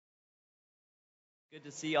Good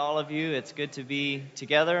to see all of you. It's good to be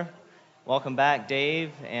together. Welcome back,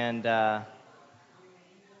 Dave, and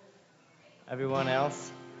everyone else.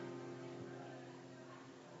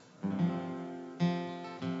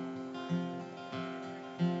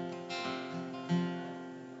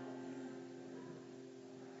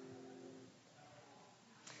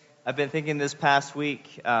 I've been thinking this past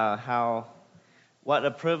week what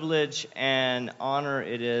a privilege and honor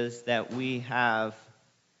it is that we have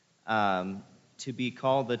to be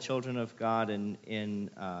called the children of God in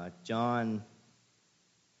John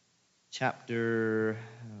chapter,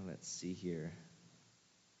 let's see here.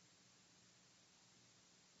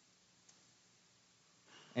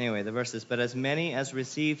 Anyway, the verse is, "But as many as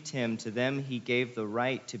received him, to them he gave the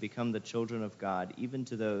right to become the children of God, even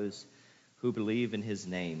to those who believe in his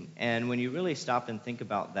name." And when you really stop and think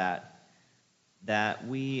about that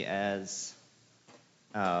we as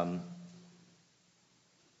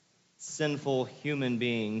sinful human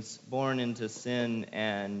beings, born into sin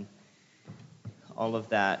and all of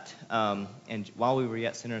that, and while we were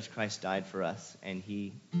yet sinners, Christ died for us, and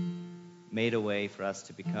he made a way for us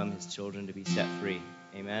to become his children, to be set free.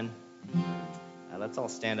 Amen? Let's all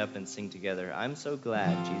stand up and sing together. I'm so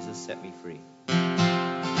glad Jesus set me free. I'm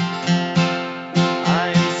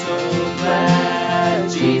so glad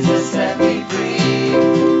Jesus set me free.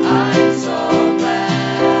 I'm so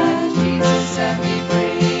glad Jesus set me free.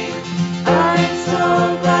 I'm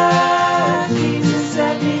so glad Jesus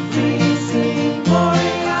set me free. Sing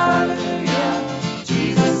glory, hallelujah.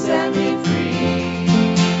 Jesus set me free.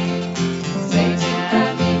 Satan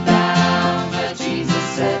had me bound, but Jesus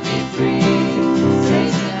set me free.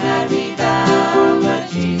 Satan had me bound, but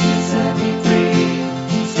Jesus set me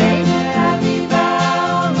free. Satan had me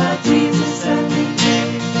bound, but Jesus set me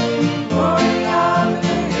free. Sing glory,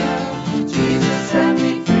 hallelujah. Jesus set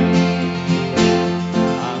me free.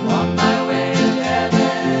 I'm on my way to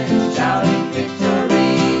heaven, shouting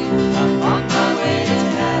victory. I'm on my way to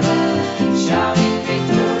heaven, shouting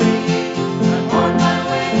victory. I'm on my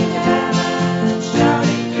way to heaven,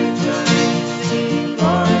 shouting victory. Sing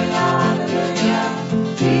glory, hallelujah.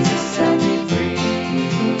 Jesus set me free.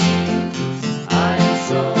 I'm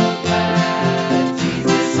so glad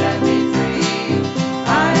Jesus set me free.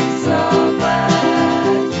 I'm so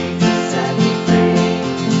glad Jesus set me free.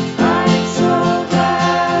 I'm so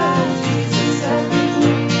glad Jesus set me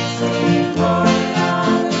free. Sing glory,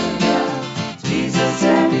 hallelujah. Jesus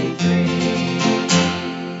set me free.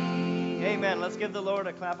 Amen. Let's give the Lord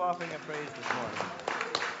a clap offering of praise this morning.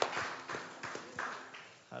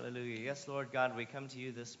 Hallelujah. Yes, Lord God, we come to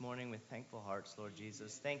you this morning with thankful hearts, Lord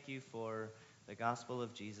Jesus. Thank you for the gospel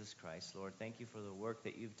of Jesus Christ, Lord. Thank you for the work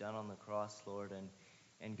that you've done on the cross, Lord.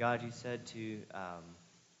 And God, you said to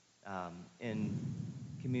in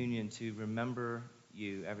communion to remember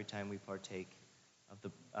you every time we partake of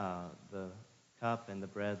the cup and the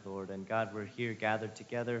bread, Lord. And God, we're here gathered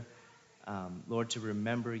together, Lord, to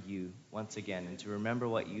remember you once again and to remember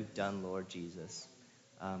what you've done, Lord Jesus.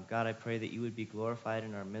 God, I pray that you would be glorified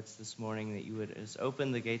in our midst this morning, that you would just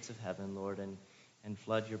open the gates of heaven, Lord, and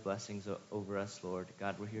flood your blessings over us, Lord.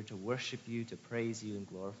 God, we're here to worship you, to praise you, and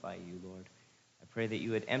glorify you, Lord. I pray that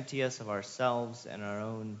you would empty us of ourselves and our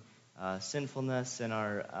own sinfulness and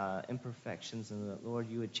our imperfections, and that, Lord,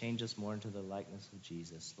 you would change us more into the likeness of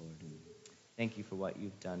Jesus, Lord. Thank you for what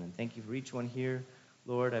you've done, and thank you for each one here.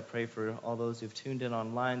 Lord, I pray for all those who've tuned in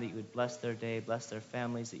online, that you would bless their day, bless their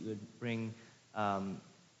families, that you would bring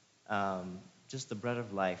just the bread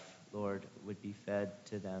of life, Lord, would be fed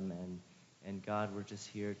to them. And God, we're just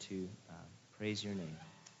here to praise your name.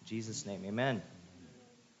 In Jesus' name, amen.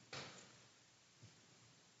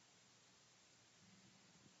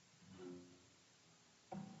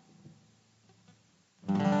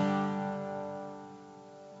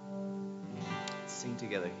 Let's sing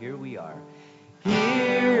together. Here we are.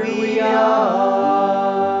 Here we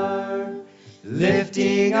are,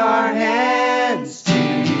 lifting our hands to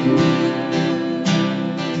you.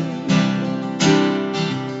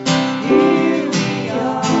 Here we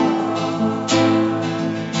are,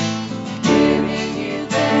 giving you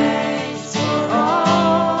thanks for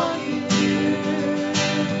all you do.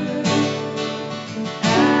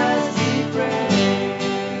 As we praise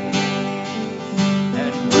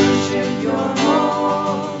and worship your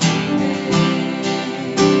holy name.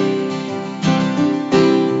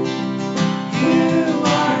 You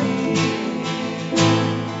are here.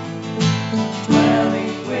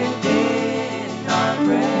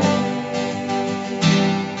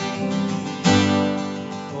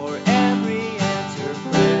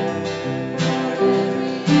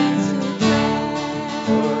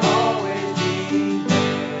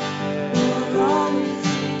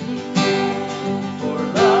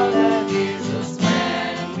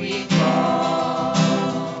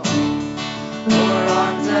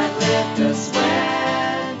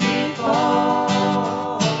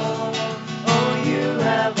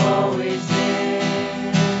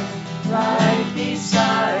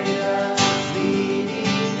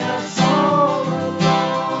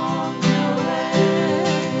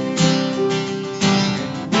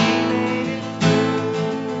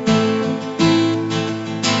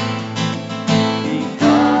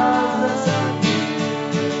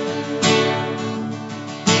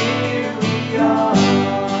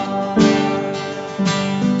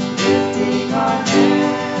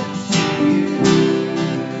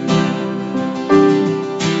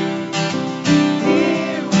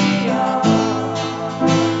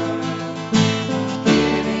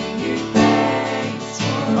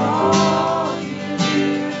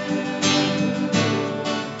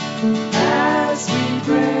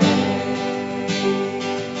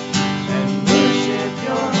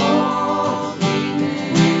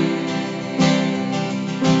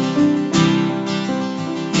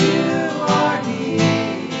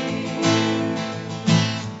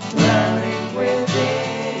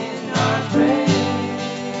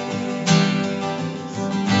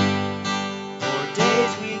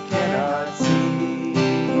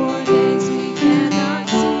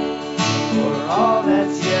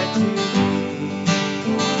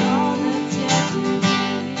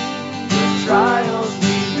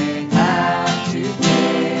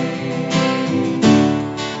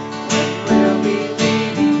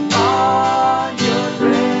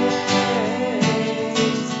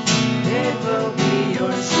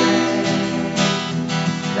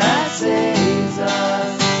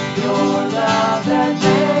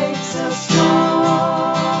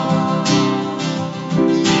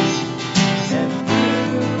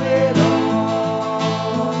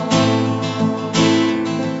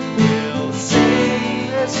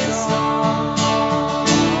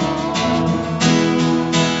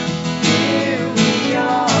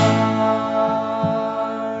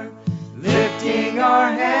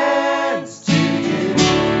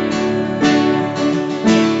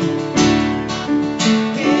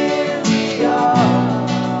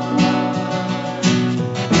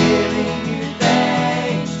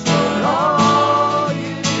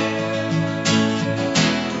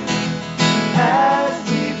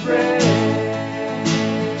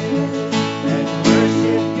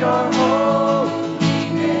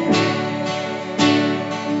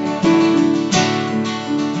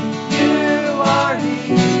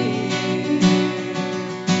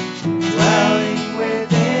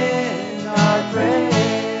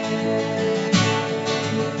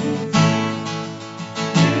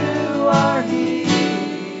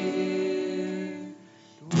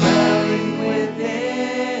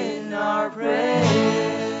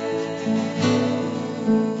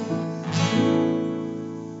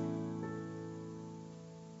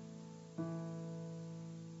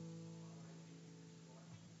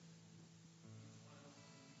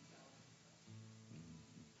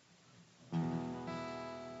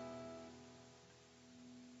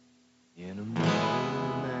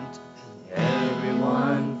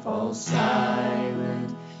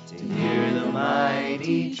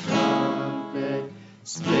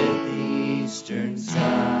 split the eastern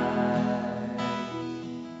sky.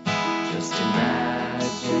 Just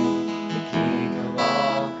imagine the King of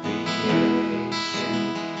all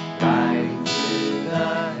creation riding through the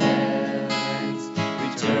heavens,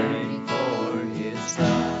 returning for his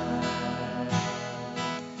bride.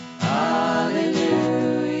 Hallelujah,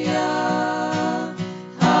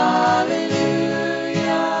 hallelujah,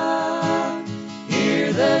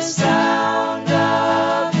 hear the sound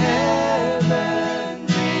of heaven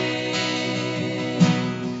ring.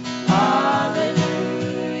 Hallelujah,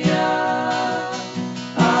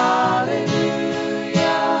 hallelujah,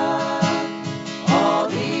 all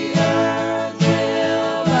the earth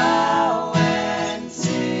will bow and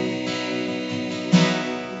sing.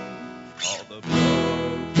 All the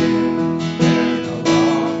broken, they're no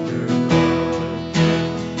longer broken,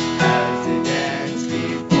 as they dance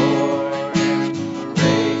before him,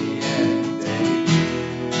 radiant and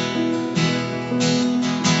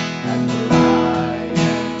and the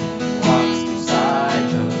Lion walks beside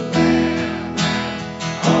the Lamb,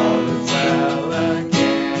 all is well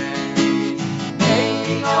again,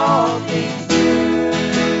 making all things new.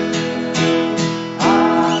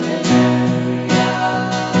 Hallelujah,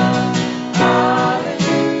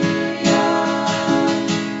 hallelujah,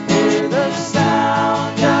 hear the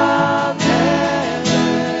sound of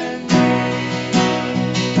heaven ring.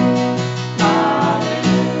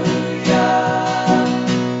 Hallelujah,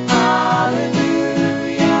 hallelujah,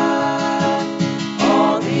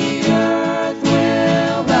 all the earth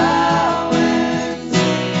will bow and sing.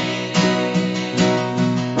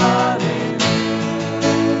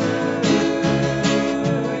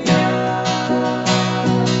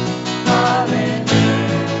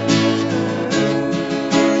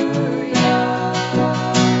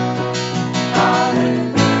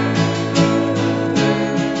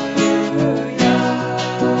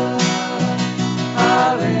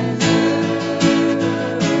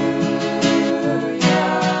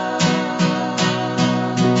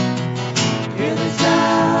 Hear the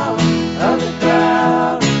sound of the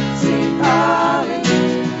crowd sing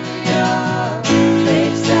hallelujah.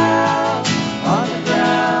 Face down on the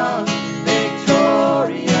ground,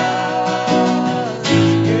 victorious.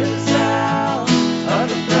 Hear the sound of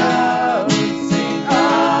the crowd sing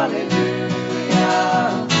hallelujah.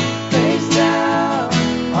 Face down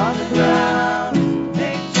on the ground,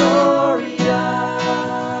 victorious.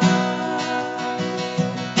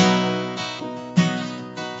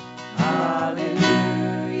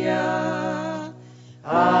 Hallelujah,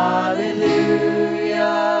 hallelujah,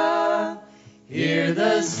 hear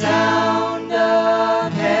the sound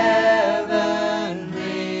of heaven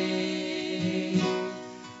ring.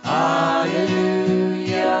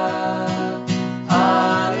 Hallelujah,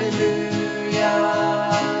 hallelujah,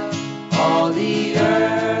 all the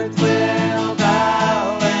earth will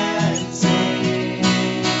bow and sing.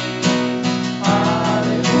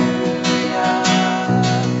 Hallelujah,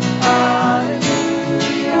 hallelujah,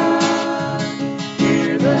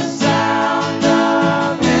 hear the sound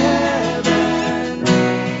of heaven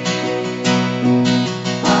ring.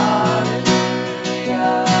 Hallelujah,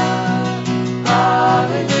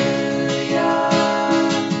 hallelujah,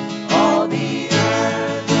 all the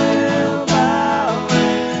earth will bow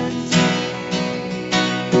and sing.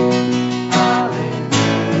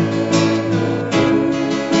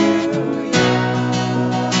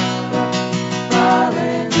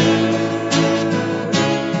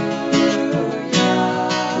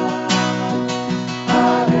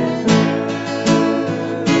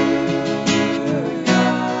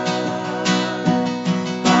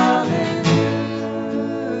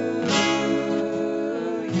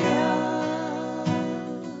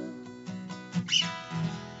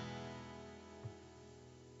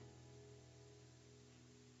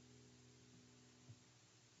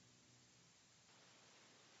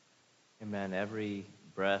 Amen. Every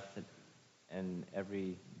breath and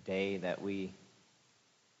every day that we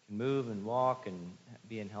can move and walk and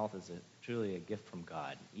be in health is truly a gift from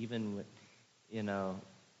God. Even with,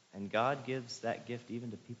 and God gives that gift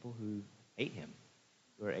even to people who hate Him,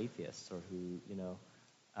 who are atheists, or who,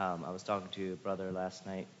 I was talking to a brother last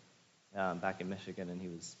night back in Michigan, and he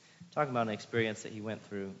was talking about an experience that he went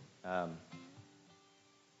through.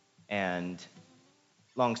 And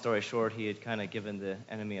long story short, he had kind of given the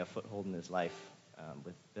enemy a foothold in his life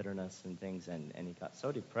with bitterness and things, and he got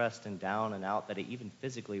so depressed and down and out that he even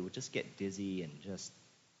physically would just get dizzy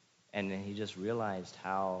and then he just realized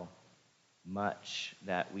how much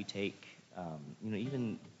that we take,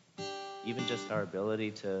 even just our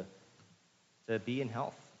ability to be in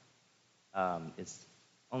health is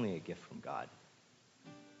only a gift from God.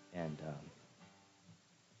 And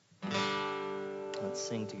Let's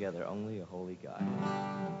sing together, Only a Holy God.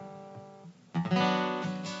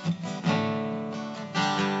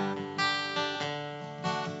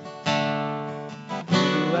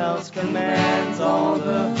 Who else commands all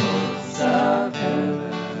the hosts of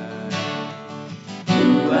heaven?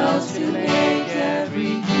 Who else can make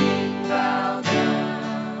every king bow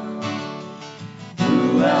down?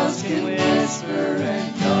 Who else can whisper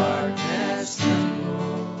and darkness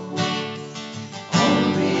tremble?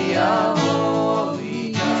 Only a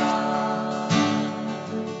holy God.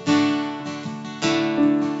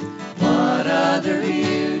 What other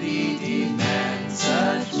beauty demands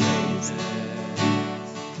such praises?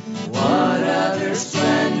 What other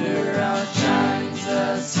splendor outshines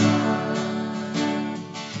the sun?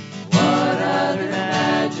 What other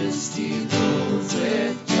majesty rules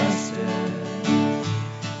with justice?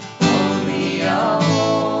 Only a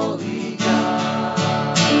holy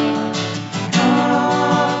God.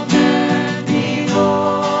 Come and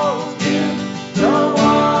behold Him, the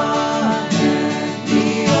one and the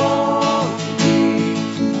only.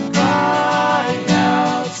 Cry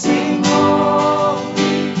out, sing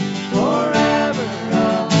holy, forever a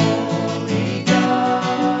holy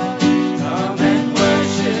God. Come and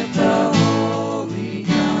worship the holy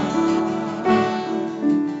God.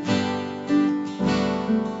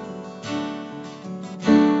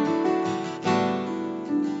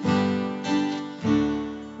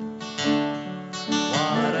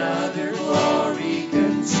 What other glory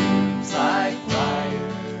consumes like fire?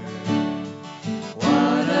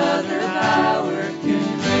 What other power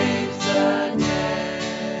can raise the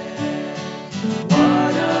dead?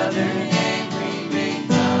 What other name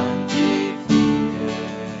remains undefeated?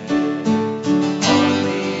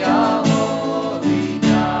 Only a holy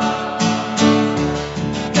God.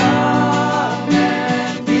 Come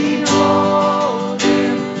and behold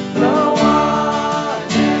Him, the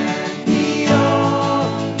one and the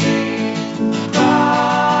only.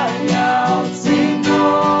 Cry out, sing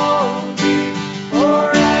holy,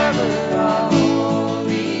 forever a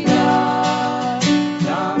holy God.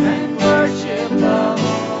 Come and worship the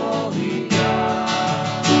holy God.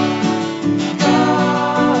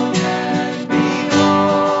 Come and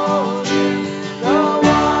behold Him, the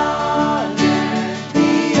one and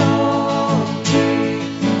the only.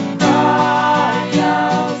 Cry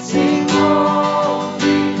out, sing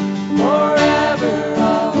holy, forever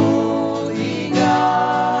a holy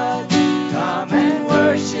God. Come and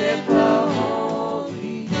worship the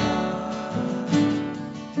holy God.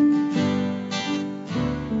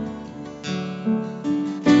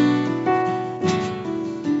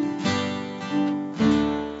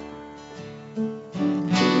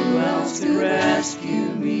 Who else could rescue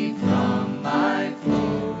me from my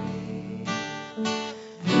folly?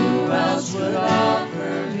 Who else would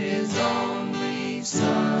offer His only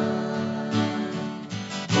Son?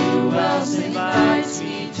 Who else invites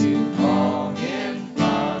me to call Him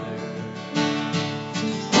Father?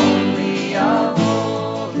 Only a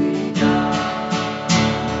holy God.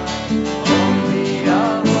 Only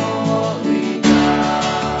a holy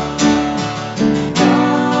God.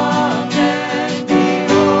 Come and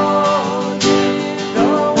behold Him,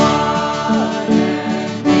 the one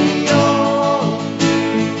and the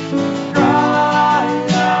only. Cry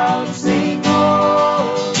out, sing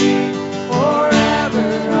holy,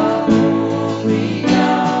 forever a holy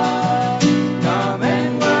God. Come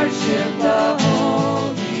and worship the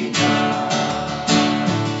holy God.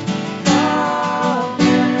 Come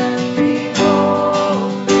and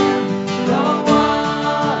behold Him, the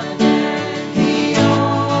one and the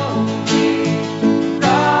only.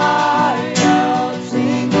 Cry out,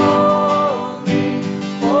 sing holy,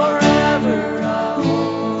 forever a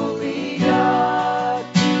holy God.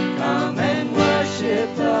 Come and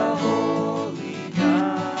worship the holy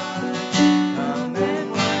God. Come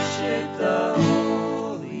and worship the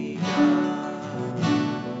holy God.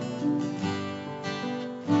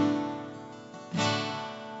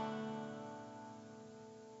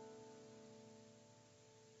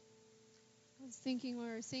 I was thinking when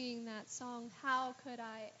we were singing that song, how could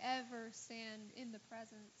I ever stand in the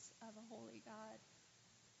presence of a holy God?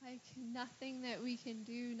 Like nothing that we can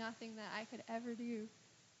do, nothing that I could ever do.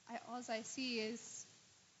 All I see is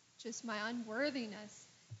just my unworthiness.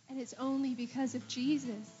 And it's only because of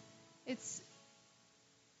Jesus. It's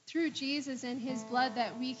through Jesus and His blood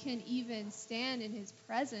that we can even stand in His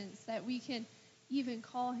presence, that we can even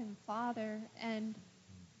call Him Father. And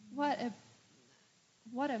what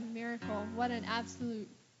a miracle, what an absolute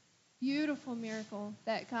beautiful miracle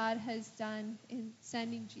that God has done in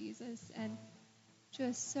sending Jesus. And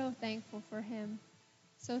just so thankful for Him,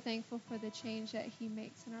 so thankful for the change that He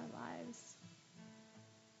makes in our lives.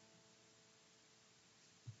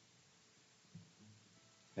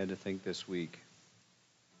 I had to think this week,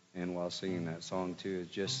 and while singing that song too,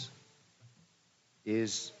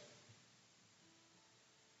 is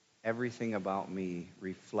everything about me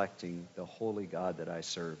reflecting the holy God that I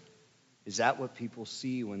serve? Is that what people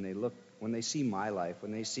see when they see my life,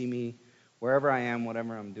 when they see me wherever I am,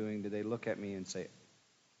 whatever I'm doing? Do they look at me and say,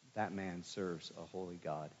 that man serves a holy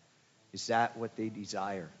God? Is that what they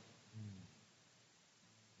desire?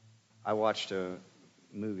 I watched a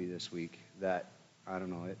movie this week that, I don't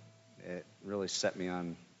know, it really set me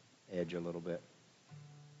on edge a little bit.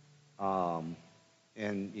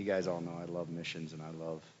 And you guys all know I love missions and I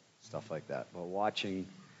love stuff like that. But watching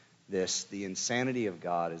this, The Insanity of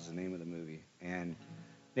God is the name of the movie. And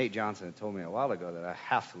Nate Johnson had told me a while ago that I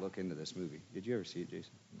have to look into this movie. Did you ever see it,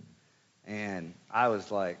 Jason? And I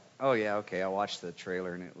was like, oh yeah, okay. I watched the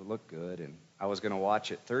trailer and it looked good. And I was going to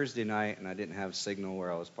watch it Thursday night, and I didn't have signal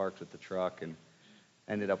where I was parked with the truck, and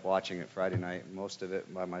ended up watching it Friday night, most of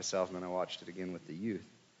it by myself, and then I watched it again with the youth.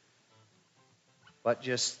 But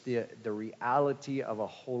just the reality of a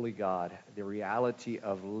holy God, the reality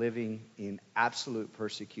of living in absolute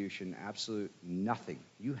persecution, absolute nothing.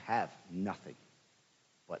 You have nothing,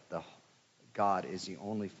 but God is the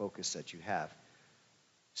only focus that you have.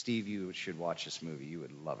 Steve, you should watch this movie. You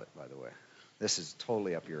would love it, by the way. This is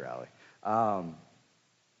totally up your alley.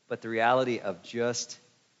 But the reality of just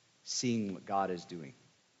seeing what God is doing.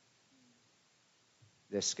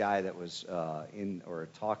 This guy that was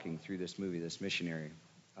talking through this movie, this missionary,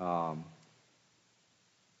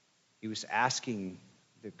 he was asking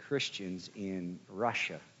the Christians in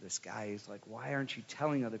Russia, this guy is like, why aren't you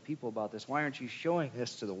telling other people about this? Why aren't you showing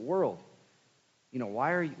this to the world? You know,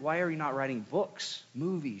 why are you not writing books,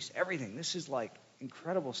 movies, everything? This is like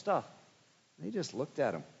incredible stuff. And they just looked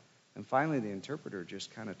at him. And finally the interpreter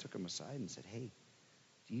just kind of took him aside and said, hey,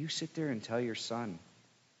 do you sit there and tell your son,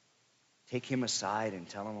 take him aside and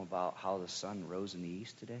tell him about how the sun rose in the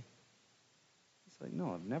east today? He's like,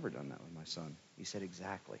 no, I've never done that with my son. He said,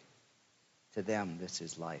 exactly. To them, this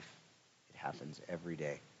is life. It happens every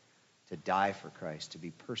day. To die for Christ, to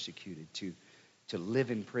be persecuted, to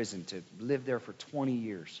live in prison, to live there for 20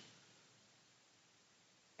 years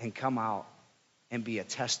and come out and be a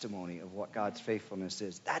testimony of what God's faithfulness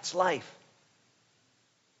is. That's life.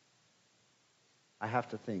 I have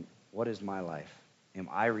to think, what is my life? Am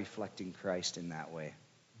I reflecting Christ in that way?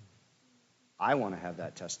 I want to have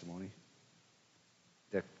that testimony.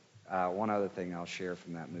 One other thing I'll share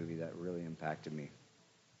from that movie that really impacted me.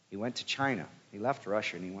 He went to China. He left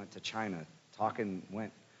Russia and he went to China.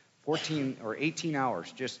 Went 14 or 18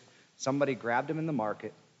 hours. Just somebody grabbed him in the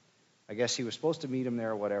market. I guess he was supposed to meet him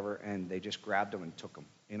there or whatever, and they just grabbed him and took him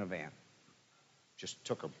in a van. Just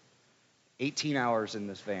took him. 18 hours in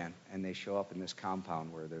this van, and they show up in this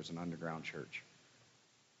compound where there's an underground church.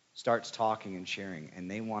 Starts talking and sharing,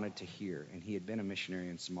 and they wanted to hear. And he had been a missionary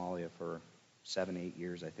in Somalia for 7-8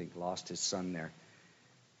 years, I think, lost his son there.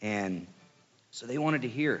 And so they wanted to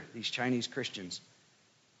hear, these Chinese Christians,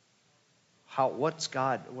 what's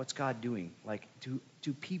God doing? Like,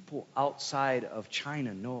 do people outside of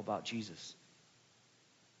China know about Jesus?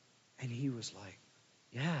 And he was like,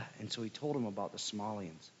 yeah. And so he told them about the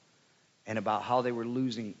Somalians and about how they were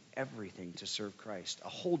losing everything to serve Christ. A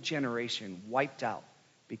whole generation wiped out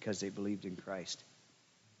because they believed in Christ.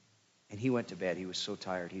 And he went to bed. He was so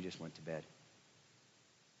tired, he just went to bed.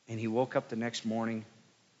 And he woke up the next morning,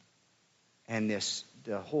 and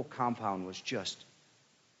the whole compound was just,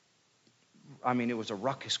 it was a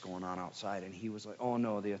ruckus going on outside. And he was like, oh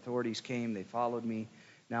no, the authorities came, they followed me.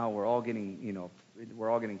 Now we're all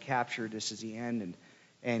getting captured. This is the end.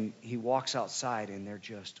 And he walks outside, and they're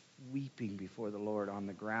just weeping before the Lord on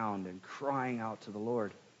the ground and crying out to the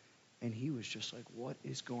Lord. And he was just like, what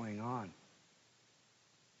is going on?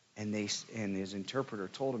 And his interpreter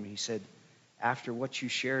told him, he said, after what you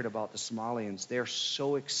shared about the Somalians, they're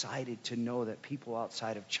so excited to know that people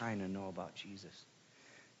outside of China know about Jesus.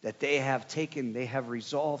 That they have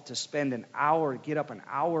resolved to spend an hour, get up an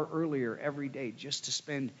hour earlier every day just to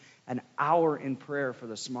spend an hour in prayer for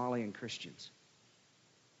the Somalian Christians.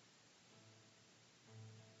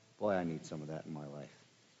 Boy, I need some of that in my life.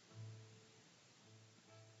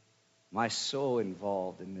 Am I so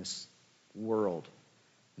involved in this world,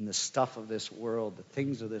 in the stuff of this world, the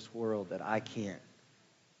things of this world, that I can't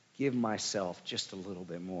give myself just a little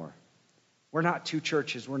bit more? We're not two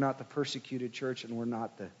churches. We're not the persecuted church, and we're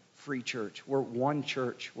not the free church. We're one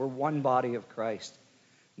church. We're one body of Christ.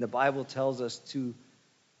 And the Bible tells us to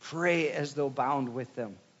pray as though bound with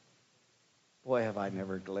them. Boy, have I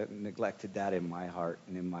never neglected that in my heart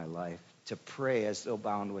and in my life. To pray as though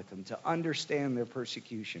bound with them, to understand their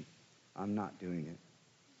persecution. I'm not doing it.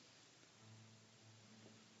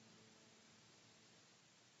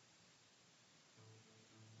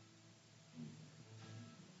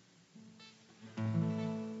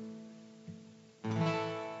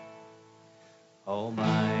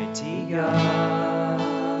 Almighty God,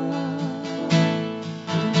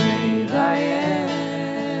 great I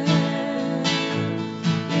am,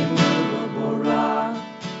 immovable rock,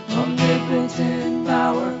 omnipotent,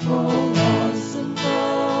 powerful, awesome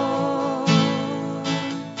God,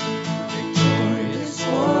 victorious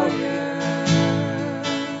warrior,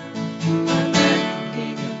 unending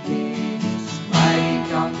King of Kings, mighty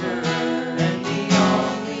conqueror, and the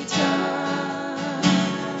only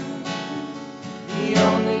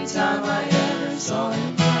time I ever saw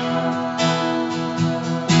him rise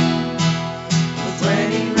was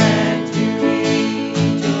when he ran to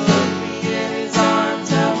me, took me in his arms,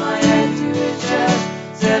 held my head to his chest,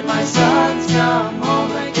 said, "My son's come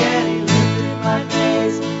home again." He lifted my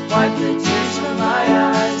face, wiped the tears from my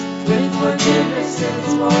eyes, with forgiveness in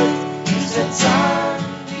his voice. He said, "Son,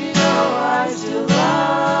 you know I still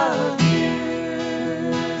love you."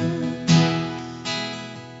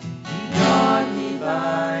 He caught me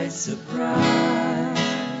by surprise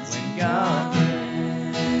when God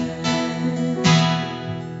ran.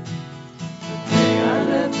 The day I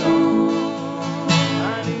left home,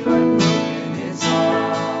 I knew I'd broken his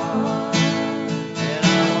heart, and I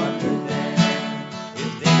wondered then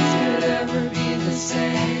if things could ever be the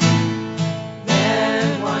same.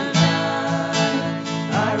 Then one night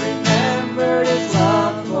I remembered his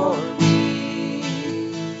love for me,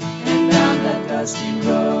 and down that dusty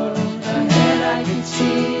road ahead I could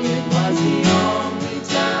see it was the only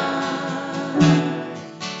time.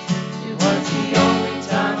 It was the only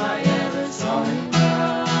time I ever saw him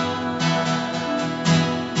rise.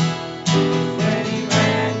 When he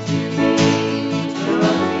ran to me,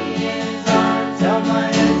 took me in his arms, held my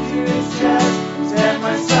head to his chest, said,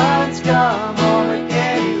 "My son's come home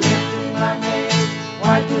again." He lifted my face,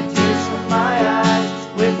 wiped the tears from my eyes,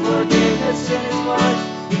 with forgiveness in his voice.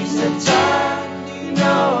 He said, "Son, you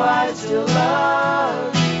know I still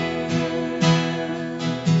love you."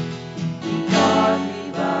 He caught me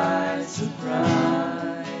by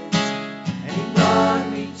surprise, and he brought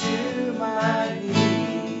me to my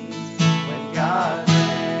knees when God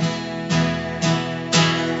ran.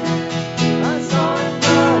 I saw him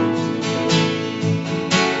run to me.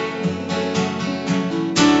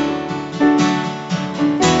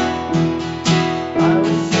 I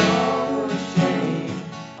was so ashamed,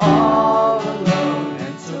 all alone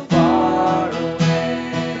and so far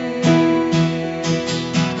away.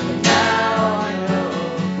 But now I know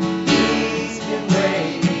he's been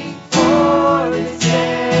waiting for this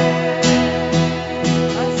day.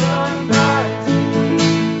 I saw him run to me,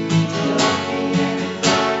 took me in his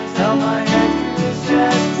arms, held my head to his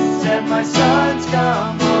chest, said, "My son's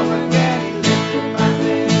come home again." He lifted my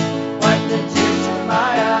face, wiped the tears from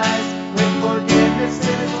my eyes, with forgiveness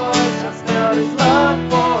in his voice. I felt his love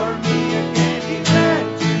for me again. He ran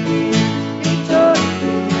to me, he took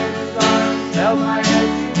me in his arms, held my head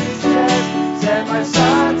to his chest, said, "My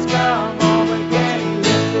son's come home again." He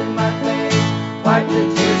lifted my face, wiped the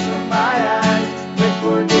tears from my eyes, with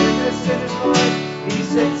forgiveness in his voice. He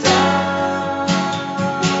said, "Son,"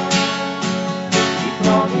 he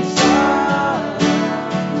called me son.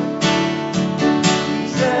 He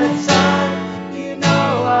said, "Son, you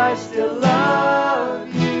know I still love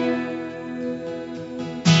you."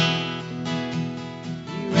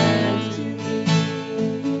 He ran to me,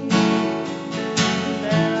 and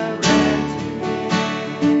then I ran to him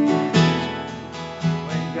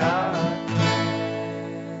when God ran.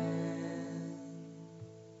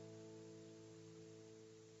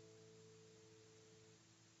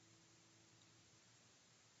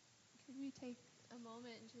 Could we take a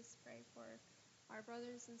moment and just pray for our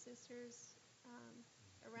brothers and sisters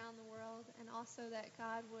around the world, and also that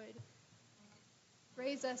God would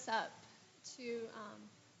raise us up to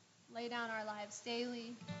lay down our lives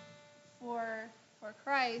daily for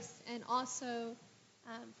Christ, and also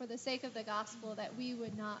for the sake of the gospel, that we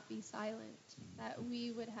would not be silent, that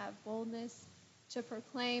we would have boldness to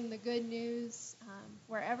proclaim the good news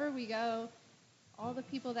wherever we go. All the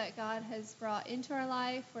people that God has brought into our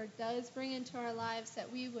life or does bring into our lives,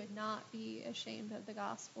 that we would not be ashamed of the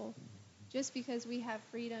gospel. Just because we have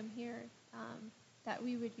freedom here, that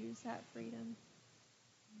we would use that freedom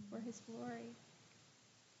for his glory.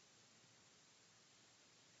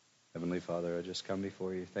 Heavenly Father, I just come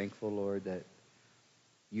before you, thankful, Lord, that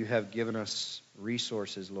you have given us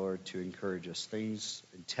resources, Lord, to encourage us, things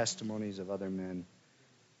and testimonies of other men.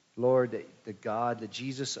 Lord, that the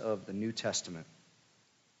Jesus of the New Testament,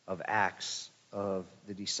 of Acts, of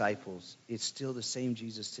the disciples, it's still the same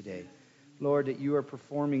Jesus today. Lord, that you are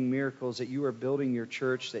performing miracles, that you are building your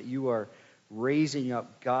church, that you are raising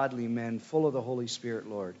up godly men full of the Holy Spirit,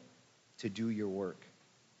 Lord, to do your work.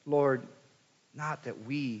 Lord, Not that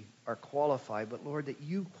we are qualified, but Lord, that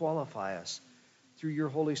you qualify us through your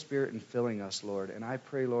Holy Spirit and filling us, Lord. And I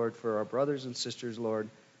pray, Lord, for our brothers and sisters, Lord,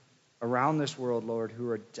 around this world, Lord, who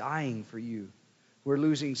are dying for you, who are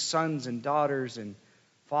losing sons and daughters and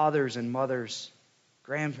fathers and mothers,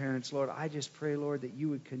 grandparents, Lord. I just pray, Lord, that you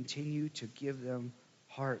would continue to give them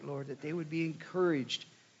heart, Lord, that they would be encouraged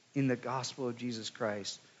in the gospel of Jesus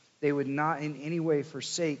Christ. They would not in any way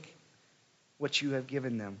forsake what you have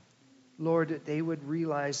given them. Lord, that they would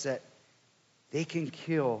realize that they can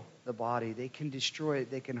kill the body, they can destroy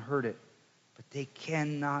it, they can hurt it, but they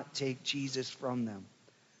cannot take Jesus from them.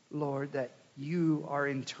 Lord, that you are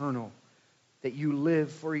eternal, that you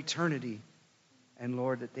live for eternity, and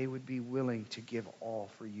Lord, that they would be willing to give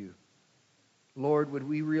all for you. Lord, would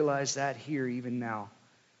we realize that here even now?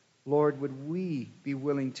 Lord, would we be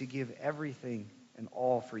willing to give everything and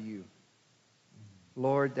all for you?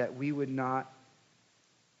 Lord, that we would not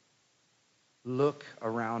look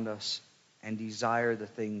around us and desire the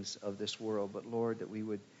things of this world, but Lord, that we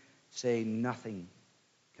would say nothing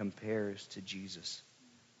compares to Jesus.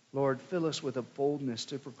 Lord, fill us with a boldness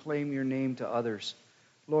to proclaim your name to others.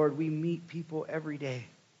 Lord, we meet people every day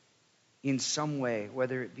in some way,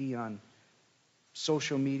 whether it be on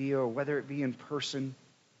social media or whether it be in person.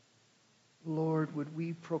 Lord, would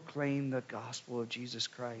we proclaim the gospel of Jesus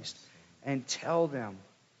Christ and tell them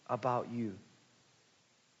about you?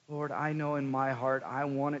 Lord, I know in my heart I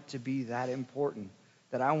want it to be that important,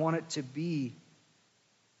 that I want it to be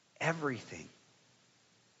everything.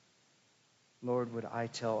 Lord, would I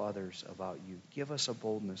tell others about you? Give us a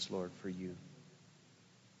boldness, Lord, for you.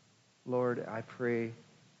 Lord, I pray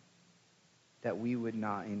that we would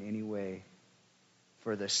not in any way,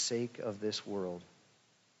 for the sake of this world,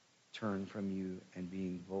 turn from you and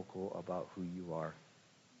being vocal about who you are.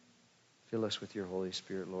 Fill us with your Holy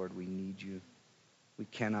Spirit, Lord. We need you. We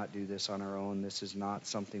cannot do this on our own. This is not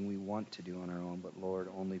something we want to do on our own, but Lord,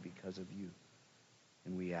 only because of you.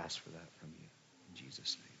 And we ask for that from you. In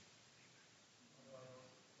Jesus' name.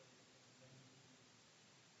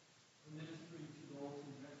 Ministering to those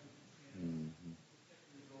in refugee camps, Mhm.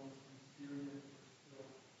 particularly those from Syria who are still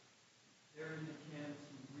there in the camps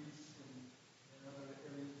in Greece and other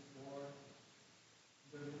areas, Lord.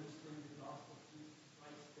 They're ministering the gospel of Jesus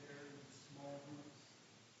Christ there in small groups.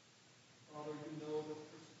 Father, you know the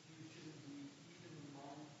persecution, even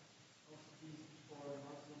among most of these people are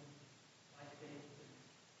Muslim by faith.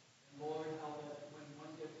 And Lord, how that when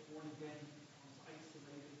one gets born again, he becomes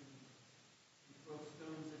isolated and he throws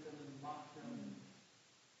stones at them and mock them.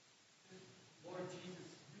 Lord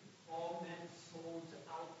Jesus, you call men's souls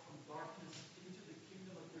out from darkness into the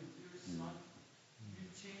kingdom of your dear Son. You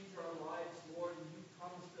change our lives, Lord, and you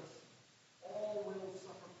promised us all will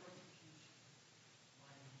suffer persecution.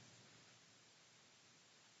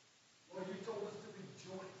 Lord, you told us to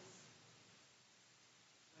rejoice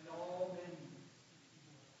when all men speak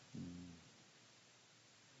evil.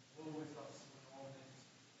 Woe is us when all men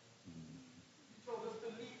speak evil. You told us to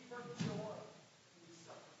leap for joy when we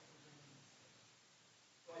suffer for your name's sake.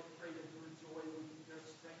 So I pray that your joy would be their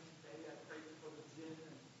strength today. I pray for the Jin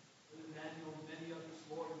and for Emmanuel and many others,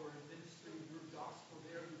 Lord, who are administering your gospel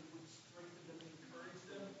there. You would strengthen them and encourage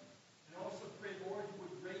them. And also pray, Lord, you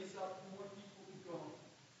would raise up more people to go.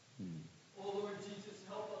 Oh, Lord Jesus,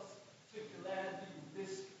 help us to gladly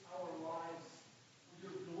risk our lives for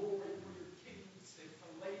your glory, for your kingdom's sake, to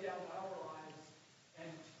lay down our lives and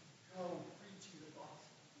to go preaching the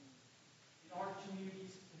gospel in our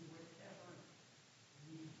communities and wherever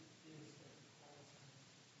need is that you call us to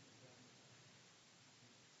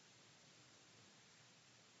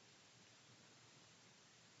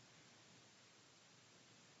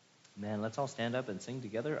do. Man, let's all stand up and sing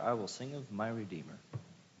together. I will sing of my Redeemer.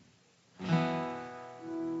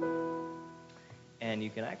 And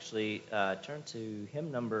you can actually turn to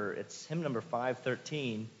hymn number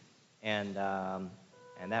 513, and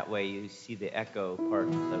that way you see the echo part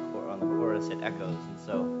on the chorus. It echoes, and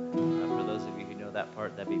so for those of you who know that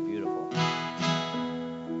part, that'd be beautiful.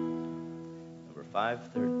 Number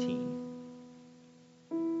 513.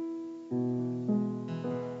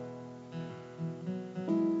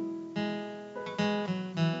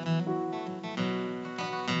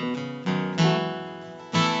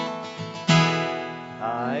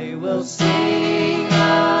 I will sing of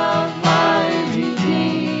my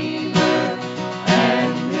Redeemer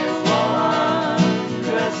and His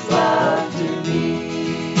wondrous love to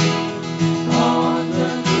me. On the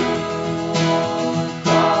cruel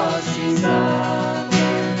cross He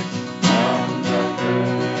suffered, from the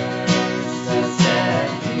curse that set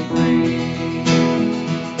me free.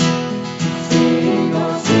 Sing,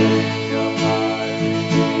 oh sing of my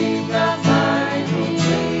Redeemer, my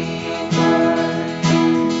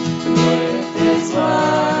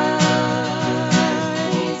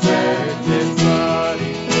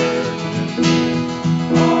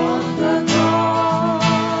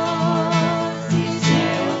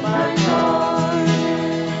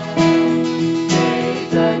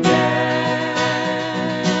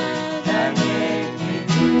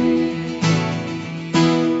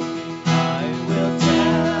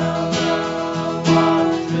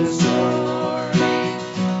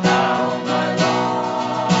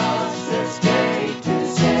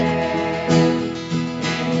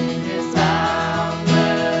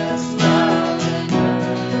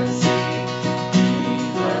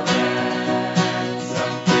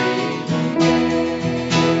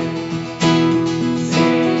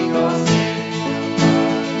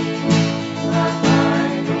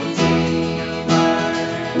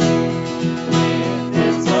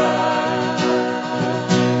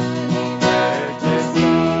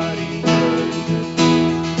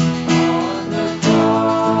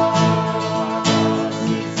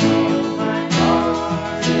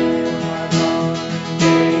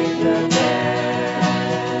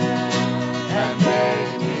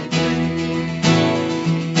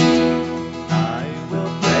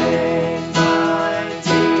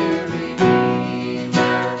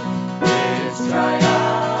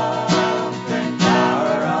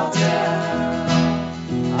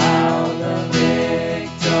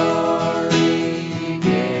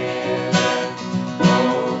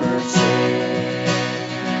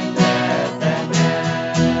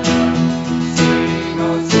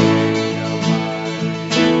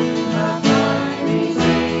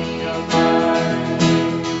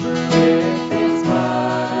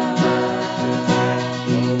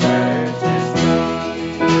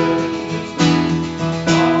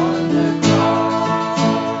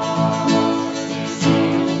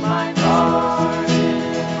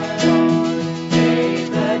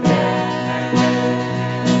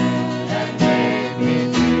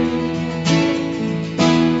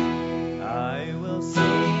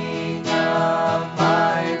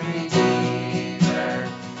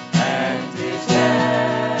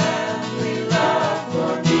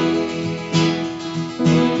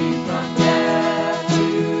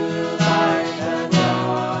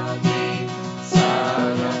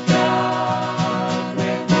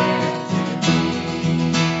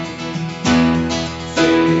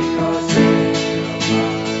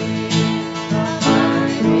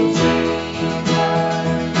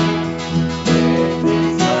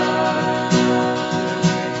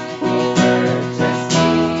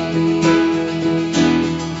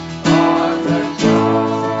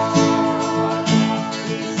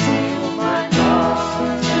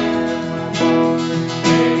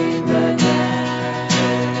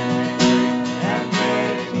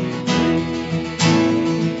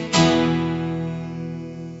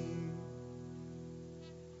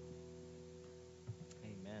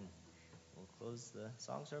the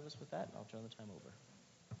song service with that, and I'll turn the time over.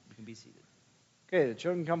 You can be seated. Okay, the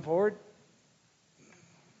children come forward.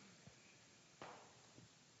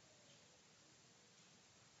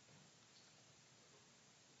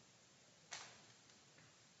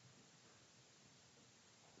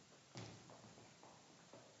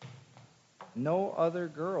 No other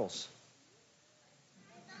girls.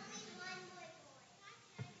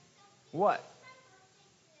 What?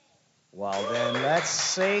 Well, then let's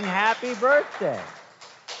sing happy birthday.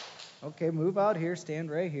 Okay, move out here.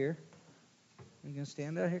 Stand right here. You can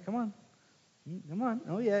stand out here. Come on. Come on.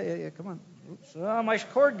 Oh, yeah. Come on. Oops. Oh, my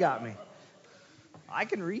cord got me. I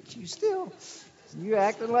can reach you still. You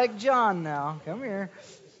acting like John now. Come here.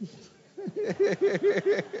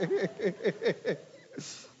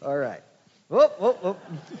 All right. Whoop, whoop, whoop.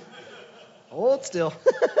 Hold still.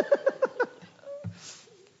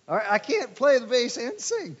 All right, I can't play the bass and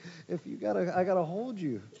sing. If you I gotta hold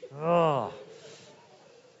you. Oh. All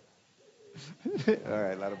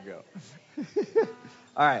right, let him go.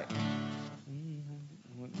 All right.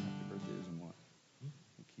 What happy birthday is and what?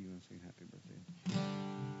 What key you want to sing happy birthday?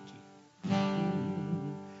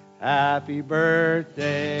 Happy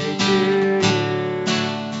birthday to you.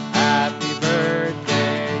 Happy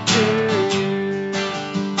birthday to you.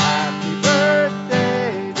 Happy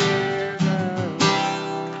birthday, dear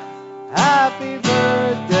Noah. Happy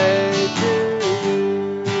birthday to you.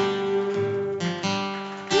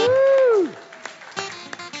 Woo!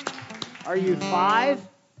 Are you 5?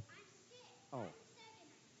 Oh.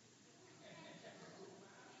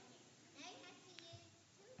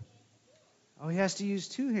 Oh, he has to use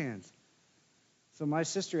 2 hands. So my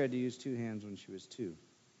sister had to use 2 hands when she was 2.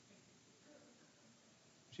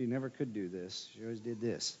 She never could do this. She always did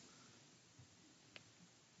this.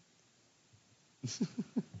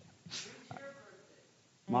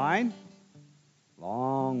 Mine?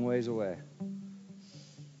 Long ways away.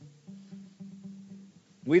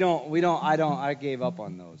 I gave up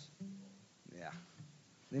on those. Yeah.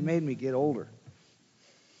 They made me get older.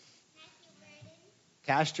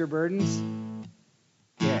 Cast your burdens?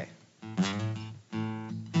 Okay.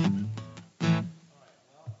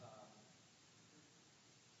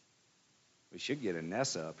 We should get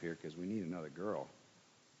Anessa up here because we need another girl.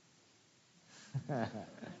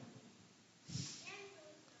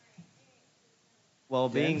 Well,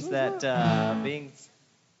 being that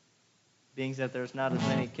there's not as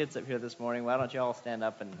many kids up here this morning, why don't you all stand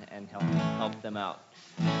up and help them out?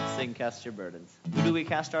 Sing Cast Your Burdens. Who do we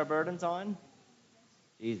cast our burdens on?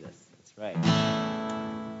 Jesus, that's right.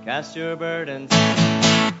 Cast your burdens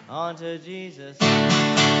onto Jesus,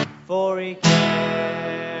 for he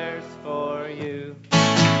cares for you.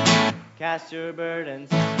 Cast your burdens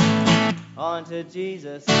onto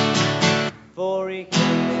Jesus, for he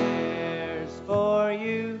cares for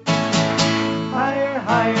you. Higher,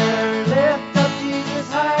 higher, lift up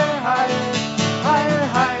Jesus, higher, higher, higher,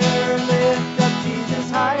 higher, lift up Jesus,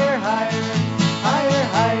 higher, higher, higher,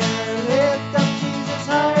 higher, lift up Jesus,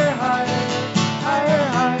 higher, higher, higher,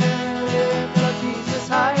 higher, lift up Jesus,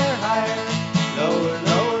 higher, higher, lower,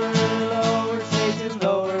 lower, lower, Satan,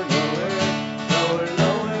 lower, lower, lower,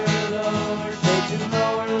 lower, lower, Satan,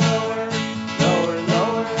 lower, lower, lower,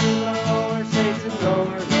 lower, lower, Satan,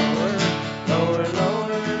 lower, lower, lower,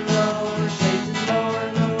 lower, lower, Satan, lower,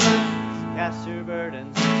 lower. Cast your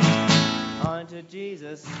burdens onto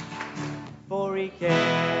Jesus, for he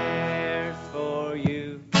cares for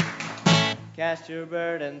you. Cast your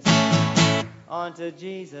burdens onto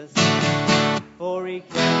Jesus, for he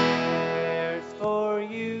cares for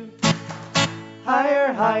you.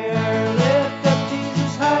 Higher, higher, lift up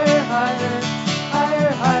Jesus, higher, higher,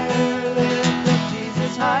 higher, higher, lift up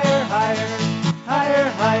Jesus, higher, higher, higher,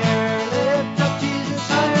 higher, lift up Jesus,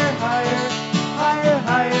 higher, higher, higher,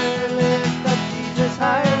 higher, lift up Jesus,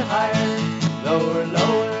 higher, higher, lower,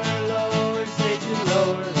 lower, lower, Satan,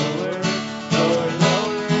 lower, lower, lower,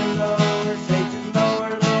 lower, lower, Satan, lower,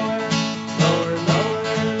 lower, lower,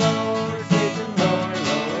 lower, lower, Satan, lower,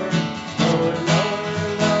 lower, lower, lower,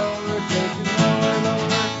 lower, Satan, lower,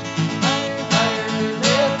 lower, higher, higher,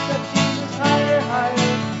 lift up Jesus, higher,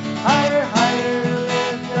 higher, higher, higher,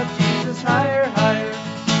 lift up Jesus, higher, higher,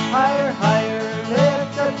 higher, higher,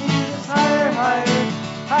 lift up Jesus, higher, higher,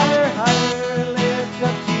 higher, higher, lift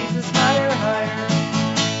up Jesus, higher, higher.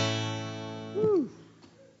 Woo.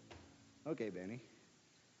 Okay, Benny.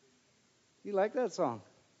 You like that song?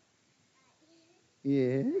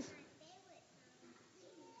 Yes.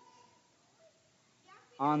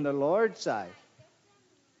 On the Lord's side.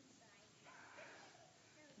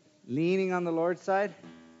 Leaning on the Lord's side?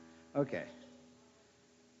 Okay.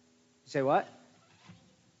 Say what?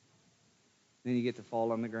 Then you get to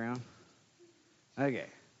fall on the ground. Okay,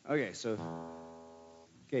 so,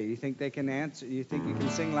 you think they can answer? You think you can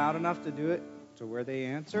sing loud enough to do it to where they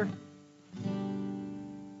answer?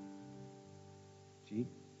 G.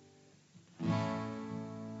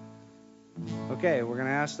 Okay, we're going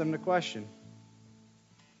to ask them the question.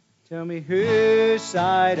 Tell me, whose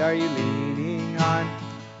side are you leaning on?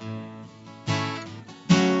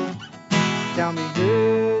 Tell me,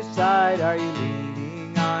 whose side are you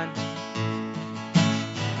leaning on?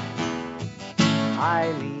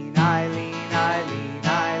 I lean, I lean, I lean,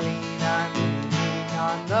 I lean, I'm leaning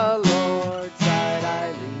on the Lord's side.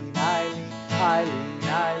 I lean, I lean, I lean,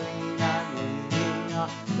 I lean, I'm leaning on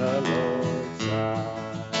the Lord's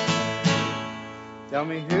side. Tell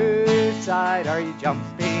me, whose side are you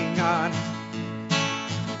jumping on?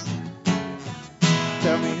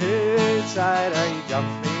 Tell me, whose side are you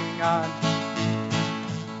jumping on?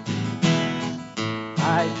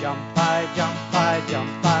 I jump, I jump, I jump,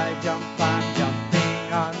 I jump, I'm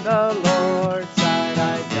jumping on the Lord's side.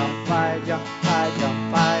 I jump, I jump, I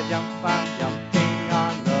jump, I jump, I'm jumping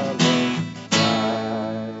on the Lord's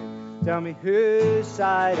side. Tell me, whose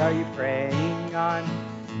side are you praying on?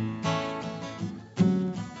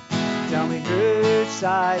 Tell me, whose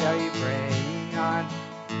side are you praying on?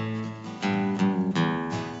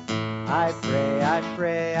 I pray, I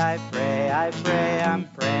pray, I pray, I pray, I'm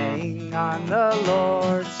praying on the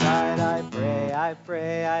Lord's side. I pray, I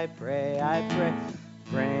pray, I pray, I pray,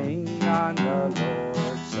 praying on the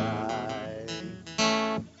Lord's side.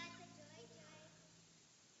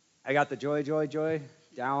 I got the joy, joy, joy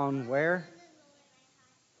down where?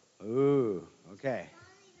 Ooh, okay.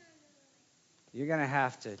 You're gonna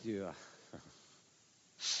have to do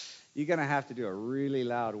a really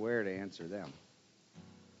loud where to answer them.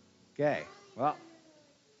 Okay, well,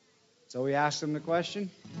 so we asked them the question.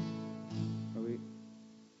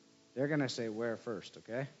 They're going to say where first,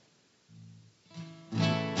 okay?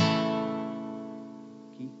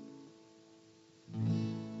 Key.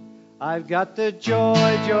 I've got the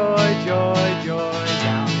joy, joy, joy, joy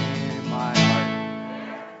down in my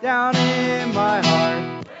heart. Down in my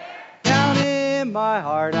heart. Down in my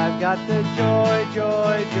heart. I've got the joy,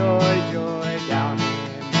 joy, joy, joy down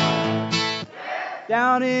in my heart.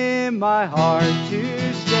 Down in my heart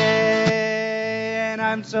to stay. And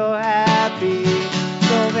I'm so happy,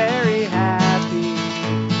 so very happy.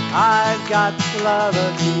 I've got the love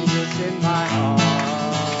of Jesus in my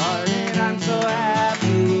heart. And I'm so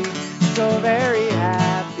happy, so very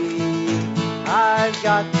happy. I've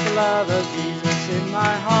got the love of Jesus in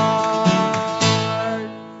my heart.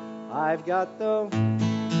 I've got the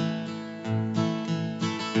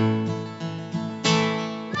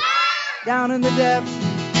down in the depths.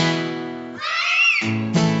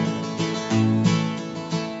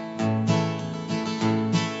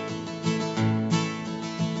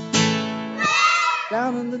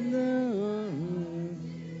 Down in the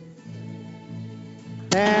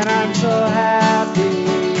and I'm so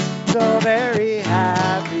happy, so very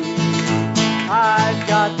happy. I've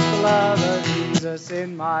got the love of Jesus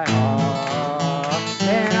in my heart.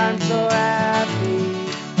 And I'm so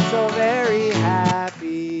happy, so very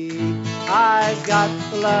happy. I've got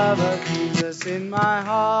the love of Jesus in my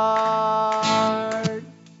heart.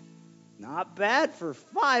 Not bad for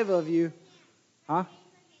 5 of you. Huh?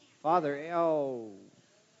 Father, oh.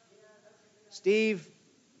 Steve.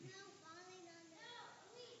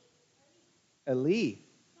 Ali.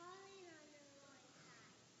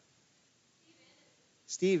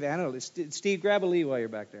 Steve and Ali. Steve, grab Ali while you're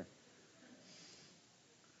back there.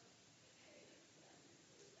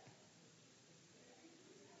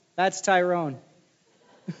 That's Tyrone.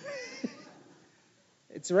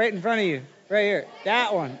 It's right in front of you. Right here.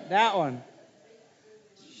 That one. That one.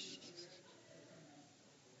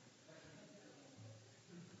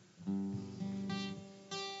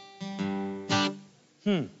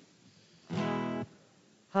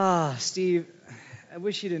 Steve, I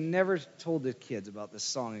wish you'd have never told the kids about this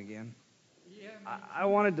song again. Yeah, I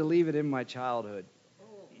wanted to leave it in my childhood.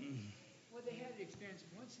 oh, well, they had the experience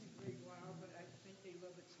once in a great while, but I think they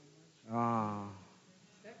love it so much. Ah,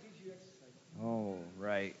 That gives you exercise. oh,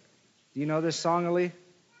 right. Do you know this song, Ali?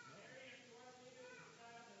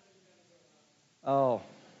 Oh.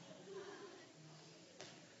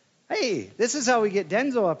 Hey, this is how we get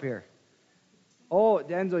Denzel up here. Oh,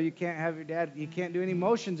 Denzel, you can't have your dad, you can't do any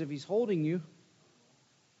motions if he's holding you.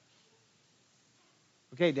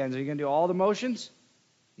 Okay, Denzel, you going to do all the motions?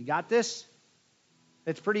 You got this?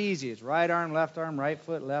 It's pretty easy. It's right arm, left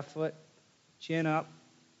foot, chin up,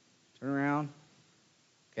 turn around.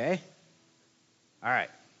 Okay? All right.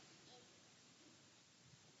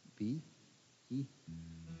 B, E.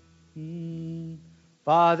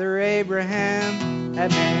 Father Abraham had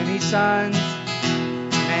many sons.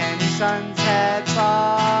 Many sons had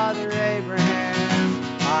Father Abraham.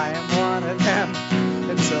 I am one of them,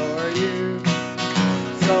 and so are you.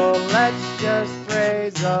 So let's just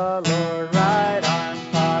praise the Lord. Right arm,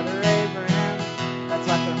 Father Abraham. That's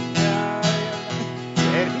like the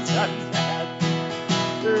many sons had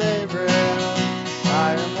Father Abraham.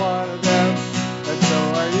 I am one of them, and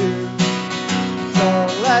so are you. So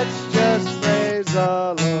let's just praise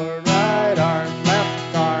the Lord. Right arm,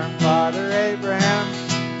 left arm, Father Abraham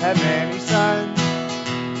had many sons.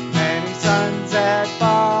 Many sons had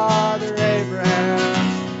Father Abraham.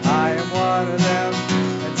 I am one of them,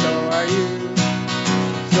 and so are you.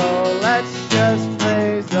 So let's just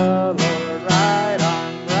praise the Lord. Right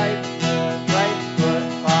arm, right foot,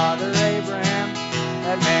 Father Abraham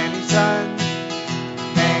had many sons.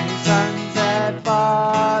 Many sons had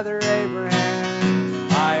Father Abraham.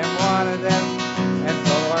 I am one of them, and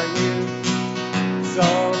so are you. So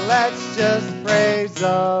let's just praise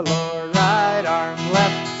the Lord. Right arm,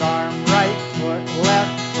 right foot,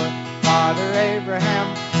 left foot. Father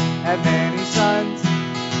Abraham had many sons.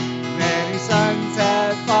 Many sons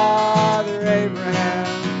had Father Abraham.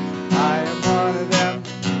 I am one of them,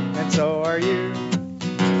 and so are you.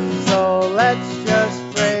 So let's just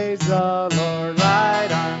praise the Lord.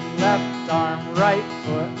 Right arm, right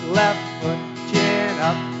foot, left foot, chin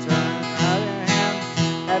up, turn other hand.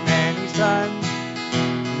 Had many sons.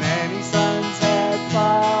 Many sons had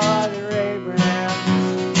Father Abraham.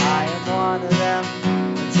 I am one of them,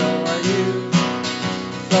 and so are you.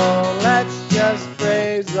 So let's just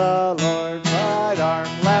praise the Lord. Right arm,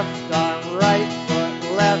 right foot,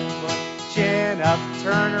 left foot, chin up,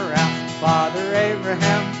 turn around. Father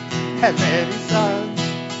Abraham had many sons.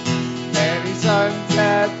 Many sons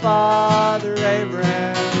had Father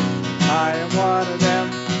Abraham. I am one of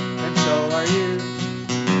them, and so are you.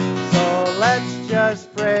 So let's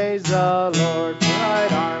just praise the Lord.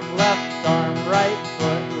 Right arm, right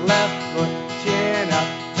foot, left foot, chin up,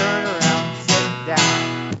 turn around, sit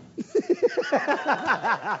down.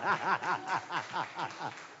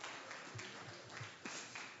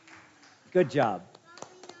 Good job.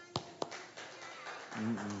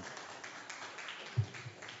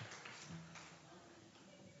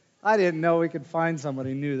 I didn't know we could find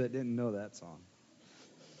somebody new that didn't know that song.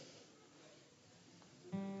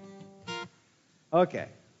 Okay,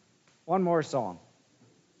 one more song.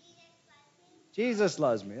 Jesus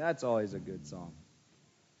Loves Me. That's always a good song.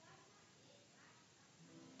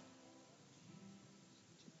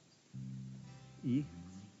 E.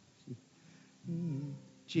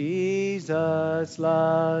 Jesus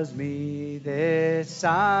loves me, this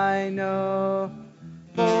I know,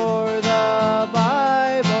 for the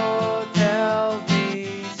Bible tells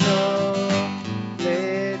me so.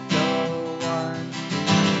 Little ones to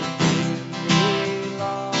Him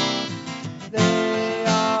belong. They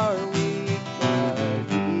are weak, but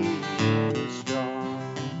He is strong.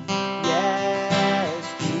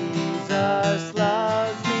 Yes, Jesus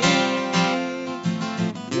loves me.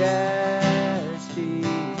 Yes,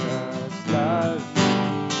 Jesus loves me.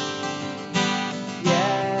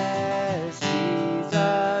 Yes,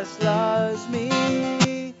 Jesus loves me.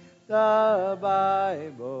 The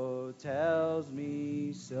Bible tells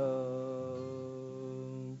me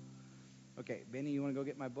so. Okay, Benny, you want to go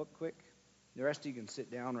get my book quick? The rest of you can sit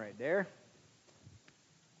down right there.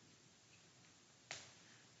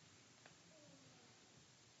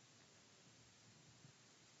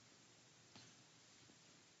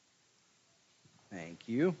 Thank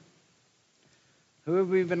you. Who have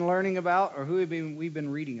we been learning about, or who have we been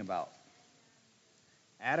reading about?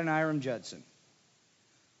 Adoniram Judson.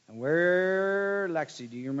 And where, Lexi,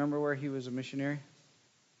 do you remember where he was a missionary?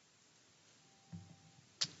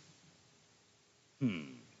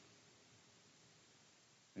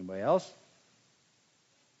 Anybody else?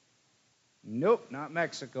 Nope, not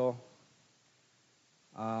Mexico.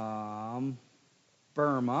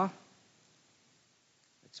 Burma.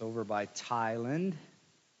 It's over by Thailand.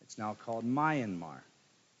 It's now called Myanmar.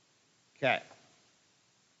 Okay.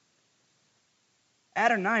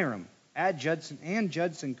 Adoniram,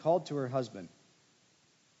 Judson called to her husband.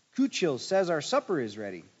 Kuchil says our supper is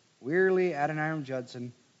ready. Wearily, Adoniram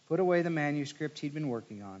Judson put away the manuscript he'd been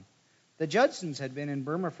working on. The Judsons had been in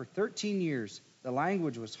Burma for 13 years. The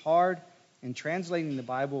language was hard, and translating the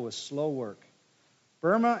Bible was slow work.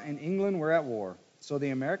 Burma and England were at war, so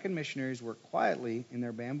the American missionaries worked quietly in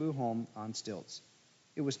their bamboo home on stilts.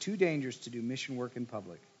 It was too dangerous to do mission work in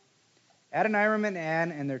public. Adoniram and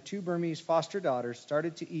Anne and their two Burmese foster daughters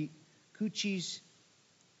started to eat Kuchi's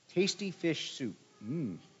tasty fish soup.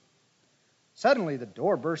 Suddenly, the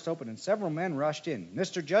door burst open and several men rushed in.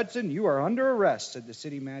 "Mr. Judson, you are under arrest," said the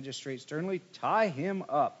city magistrate sternly. "Tie him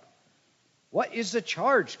up." "What is the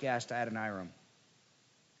charge?" gasped Adoniram,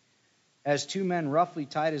 as two men roughly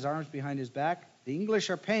tied his arms behind his back. "The English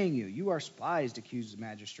are paying you. You are spies," accused the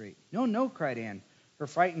magistrate. "No, no," cried Anne. Her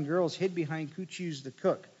frightened girls hid behind Kuchus the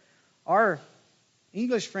cook. "Our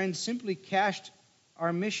English friends simply cashed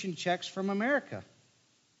our mission checks from America."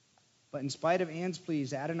 But in spite of Anne's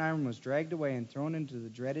pleas, Adoniram was dragged away and thrown into the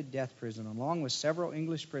dreaded death prison, along with several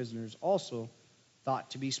English prisoners also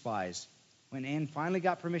thought to be spies. When Anne finally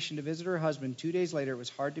got permission to visit her husband 2 days later, it was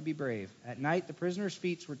hard to be brave. At night, the prisoners'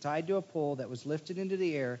 feet were tied to a pole that was lifted into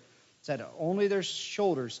the air so that only their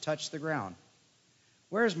shoulders touched the ground.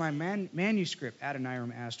 "Where is my manuscript?"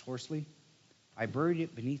 Adoniram asked hoarsely. "I buried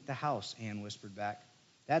it beneath the house," Anne whispered back.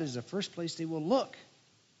 "That is the first place they will look."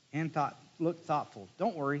 Anne looked thoughtful.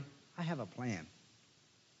 "Don't worry, I have a plan."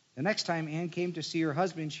 The next time Anne came to see her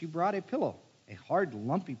husband, she brought a pillow, a hard,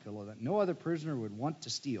 lumpy pillow that no other prisoner would want to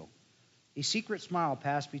steal. A secret smile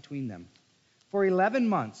passed between them. For 11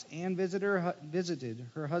 months, Anne visited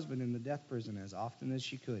her husband in the death prison as often as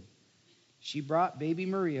she could. She brought baby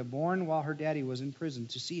Maria, born while her daddy was in prison,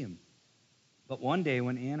 to see him. But one day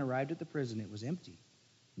when Anne arrived at the prison, it was empty.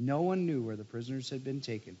 No one knew where the prisoners had been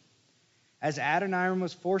taken. As Adoniram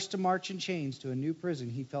was forced to march in chains to a new prison,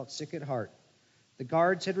 he felt sick at heart. The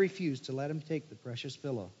guards had refused to let him take the precious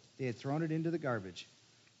pillow. They had thrown it into the garbage.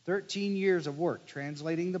 13 years of work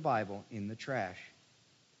translating the Bible in the trash.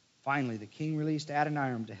 Finally, the king released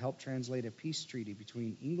Adoniram to help translate a peace treaty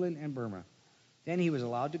between England and Burma. Then he was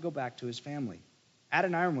allowed to go back to his family.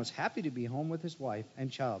 Adoniram was happy to be home with his wife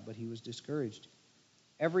and child, but he was discouraged.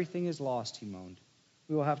 "Everything is lost," he moaned.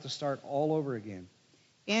 "We will have to start all over again."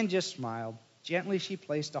 Anne just smiled. Gently, she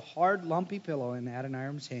placed a hard, lumpy pillow in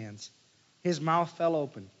Adoniram's hands. His mouth fell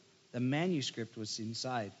open. The manuscript was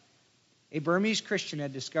inside. A Burmese Christian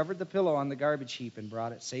had discovered the pillow on the garbage heap and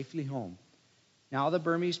brought it safely home. Now the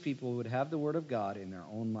Burmese people would have the Word of God in their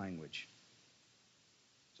own language.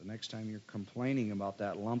 So next time you're complaining about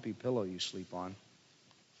that lumpy pillow you sleep on,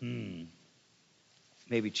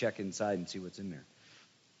 maybe check inside and see what's in there.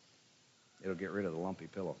 It'll get rid of the lumpy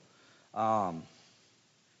pillow.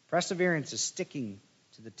 Perseverance is sticking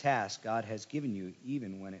to the task God has given you,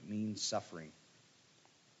 even when it means suffering.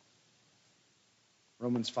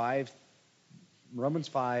 Romans 5,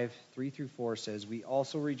 3-4 says, "We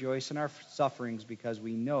also rejoice in our sufferings because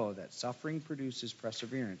we know that suffering produces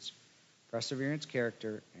perseverance. Perseverance,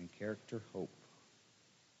 character, and character, hope."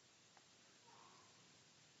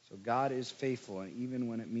 So God is faithful, and even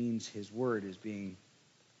when it means his word is being,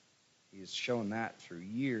 he has shown that through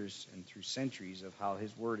years and through centuries of how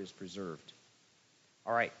his word is preserved.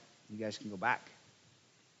 All right, you guys can go back.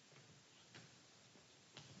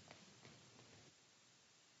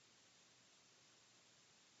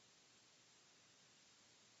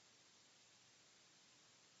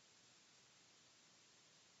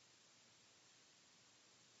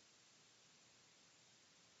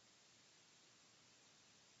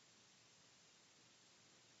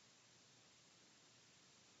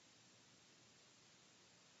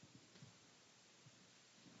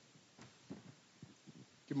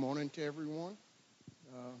 Good morning to everyone.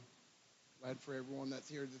 Glad for everyone that's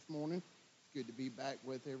here this morning. It's good to be back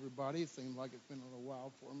with everybody. It seems like it's been a little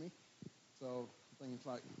while for me. So I think it's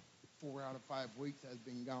like 4 out of 5 weeks has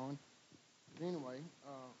been gone. But anyway,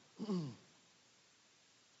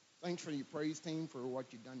 thanks for your praise team for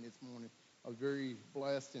what you've done this morning. I was very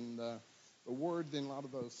blessed, and the words in a lot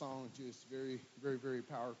of those songs just very, very, very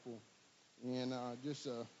powerful. And just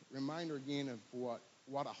a reminder again of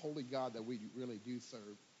what a holy God that we really do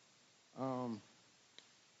serve.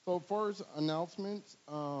 So first announcements,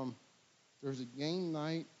 there's a game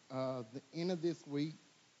night the end of this week.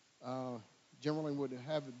 Generally would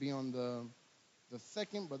have it be on the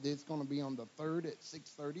 2nd, but it's going to be on the 3rd at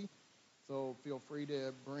 6:30. So feel free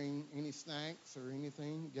to bring any snacks or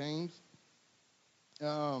anything, games.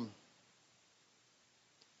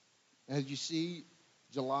 As you see,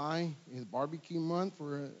 July is barbecue month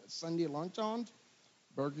for Sunday lunch-ons.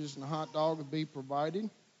 Burgers and hot dogs will be provided.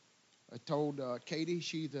 I told Katie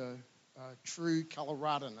she's a true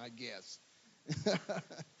Coloradan, I guess.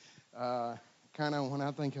 Kind of when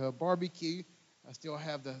I think of barbecue, I still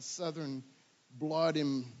have the southern blood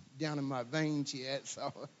down in my veins yet.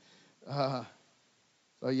 So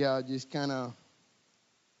yeah, just kind of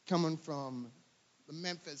coming from the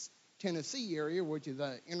Memphis, Tennessee area, which is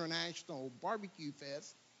an international barbecue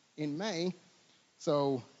fest in May.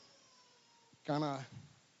 So kind of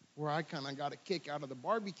where I kind of got a kick out of the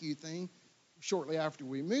barbecue thing, shortly after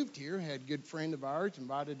we moved here, had a good friend of ours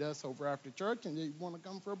invited us over after church, and they want to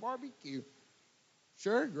come for a barbecue.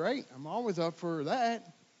 Sure, great. I'm always up for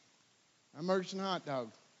that. Immersion hot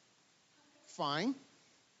dog. Fine.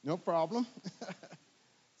 No problem.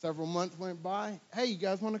 Several months went by. Hey, you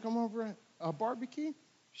guys want to come over a barbecue?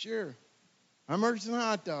 Sure. Immersion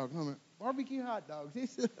hot dog. I'm like, barbecue hot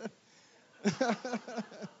dogs.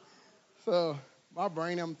 So my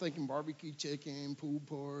brain, I'm thinking barbecue chicken, pulled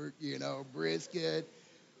pork, brisket.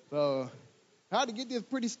 So I had to get this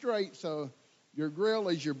pretty straight. So your grill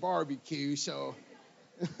is your barbecue. So,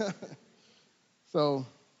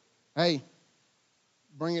 hey,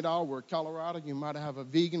 bring it all. We're Colorado. You might have a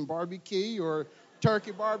vegan barbecue or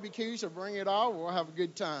turkey barbecue. So bring it all. We'll have a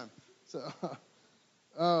good time. So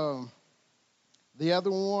the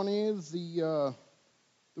other one is the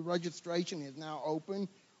registration is now open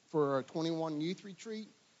for a 21 youth retreat.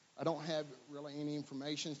 I don't have really any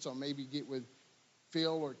information, so maybe get with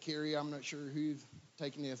Phil or Carrie. I'm not sure who's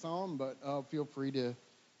taking this on, but feel free to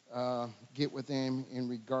get with them in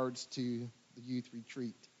regards to the youth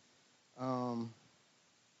retreat.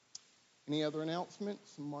 Any other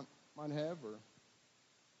announcements you might have?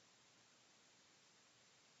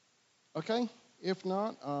 Okay, if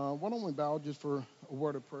not, why don't we bow just for a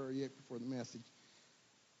word of prayer yet before the message.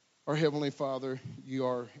 Our Heavenly Father, you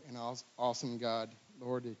are an awesome God.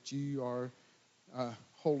 Lord, that you are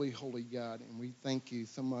holy, holy God. And we thank you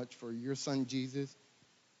so much for your Son, Jesus,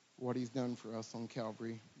 what he's done for us on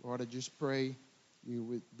Calvary. Lord, I just pray you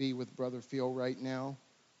would be with Brother Phil right now.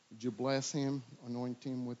 Would you bless him, anoint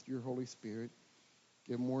him with your Holy Spirit,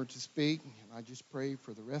 give him word to speak. And I just pray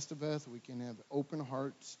for the rest of us, we can have open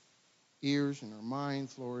hearts, ears, and our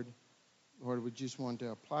minds, Lord. Lord, we just want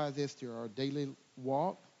to apply this to our daily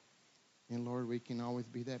walk. And Lord, we can always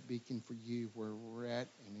be that beacon for you where we're at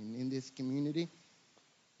and in this community.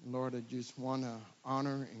 And Lord, I just want to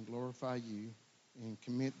honor and glorify you and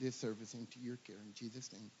commit this service into your care. In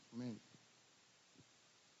Jesus' name, amen.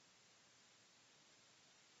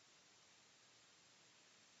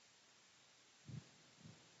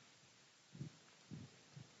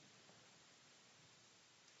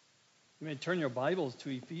 You may turn your Bibles to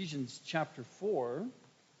Ephesians chapter 4.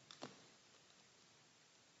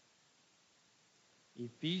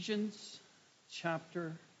 Ephesians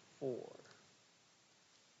chapter 4.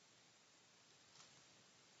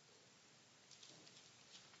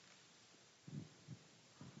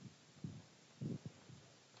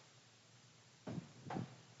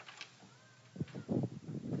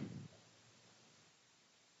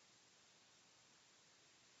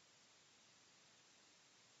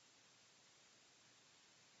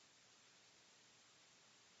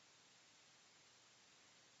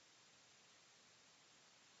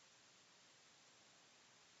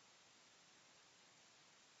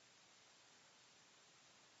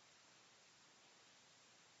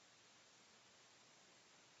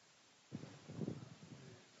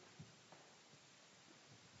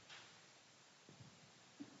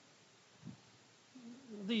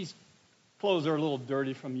 These clothes are a little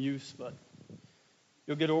dirty from use, but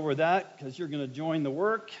you'll get over that because you're going to join the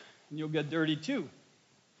work and you'll get dirty too.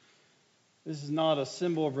 This is not a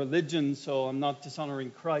symbol of religion, so I'm not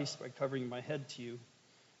dishonoring Christ by covering my head to you.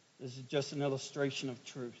 This is just an illustration of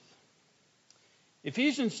truth.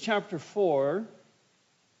 Ephesians chapter 4,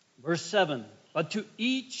 verse 7. But to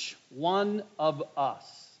each one of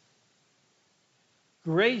us,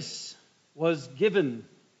 grace was given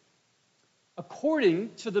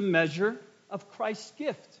according to the measure of Christ's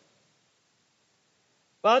gift.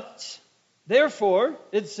 But therefore,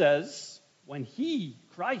 it says, when he,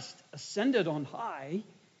 Christ, ascended on high,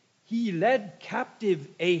 he led captive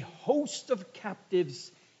a host of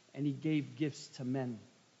captives, and he gave gifts to men.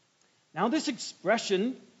 Now this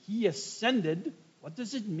expression, he ascended, what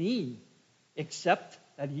does it mean? Except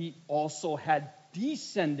that he also had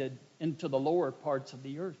descended into the lower parts of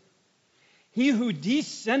the earth. He who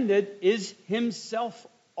descended is himself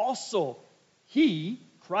also. He,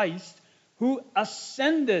 Christ, who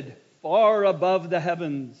ascended far above the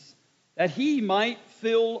heavens, that he might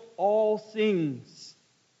fill all things.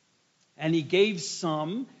 And he gave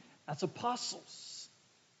some as apostles,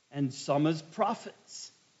 and some as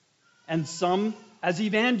prophets, and some as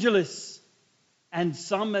evangelists, and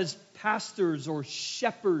some as pastors or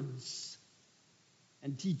shepherds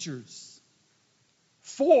and teachers.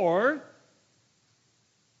 For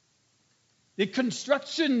the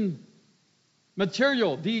construction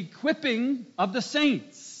material, the equipping of the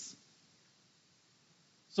saints.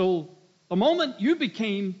 So the moment you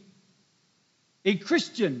became a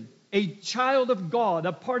Christian, a child of God,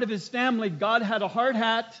 a part of his family, God had a hard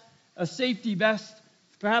hat, a safety vest,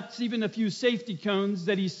 perhaps even a few safety cones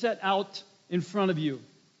that he set out in front of you.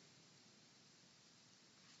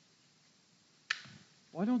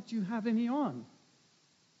 Why don't you have any on?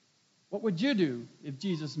 What would you do if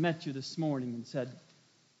Jesus met you this morning and said,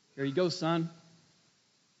 "Here you go, son.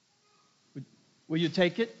 Will you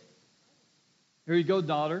take it? Here you go,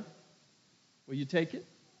 daughter. Will you take it?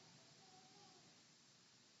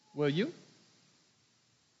 Will you?"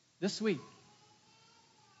 This week,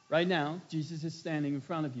 right now, Jesus is standing in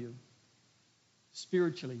front of you,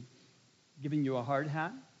 spiritually, giving you a hard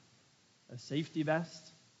hat, a safety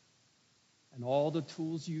vest, and all the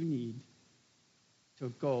tools you need to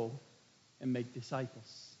go and make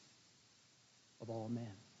disciples of all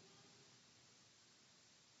men.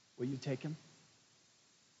 Will you take him?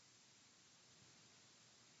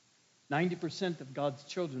 90% of God's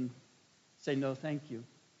children say no, thank you.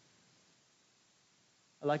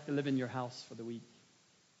 I'd like to live in your house for the week.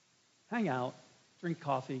 Hang out, drink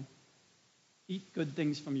coffee, eat good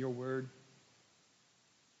things from your word,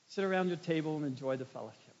 sit around your table and enjoy the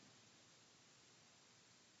fellowship.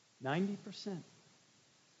 90%,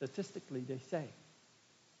 statistically they say,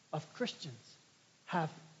 of Christians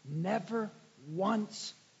have never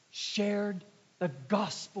once shared the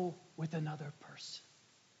gospel with another person.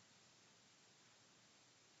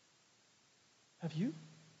 Have you?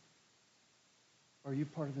 Or are you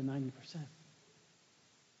part of the 90%?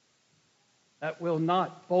 That will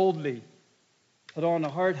not boldly put on a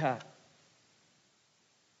hard hat,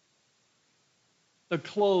 the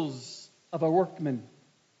clothes of a workman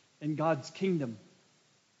in God's kingdom,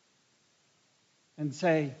 and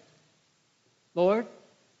say, "Lord,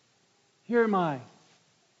 here am I,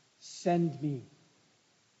 send me."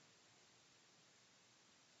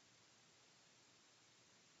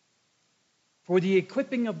 For the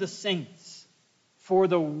equipping of the saints, for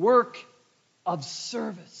the work of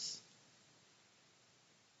service,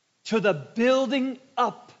 to the building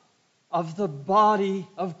up of the body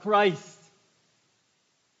of Christ.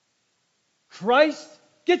 Christ,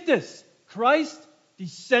 get this, Christ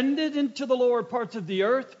descended into the lower parts of the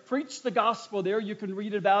earth, preached the gospel there. You can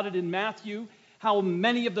read about it in Matthew, how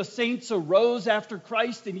many of the saints arose after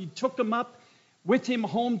Christ and he took them up with him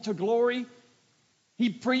home to glory. He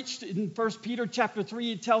preached in 1 Peter chapter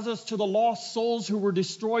 3, it tells us, to the lost souls who were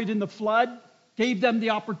destroyed in the flood, gave them the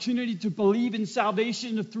opportunity to believe in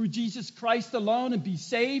salvation through Jesus Christ alone and be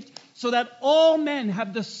saved, so that all men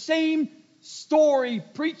have the same story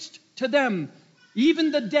preached to them.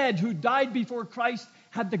 Even the dead who died before Christ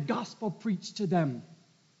had the gospel preached to them.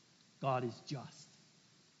 God is just.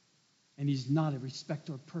 And he's not a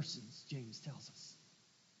respecter of persons, James tells us.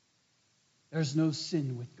 There's no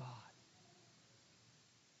sin with God.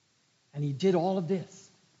 And he did all of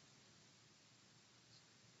this.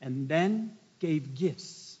 And then gave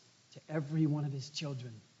gifts to every one of his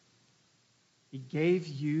children. He gave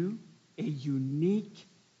you a unique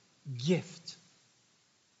gift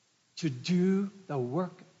to do the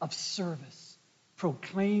work of service.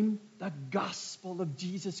 Proclaim the gospel of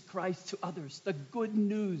Jesus Christ to others. The good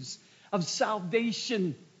news of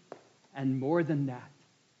salvation. And more than that,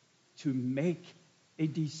 to make a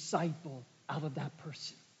disciple out of that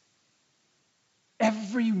person.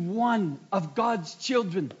 Every one of God's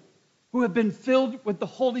children who have been filled with the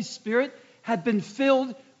Holy Spirit had been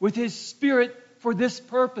filled with his Spirit for this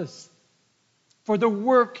purpose, for the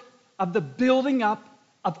work of the building up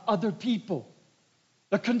of other people,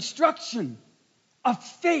 the construction of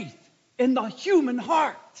faith in the human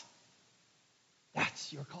heart.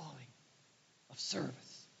 That's your calling of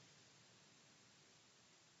service.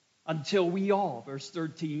 Until we all, verse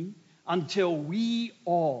 13, until we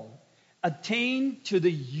all attain to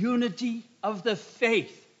the unity of the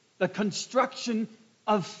faith, the construction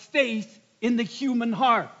of faith in the human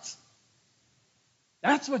heart.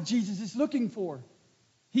 That's what Jesus is looking for.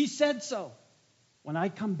 He said so. When I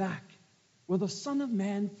come back, will the Son of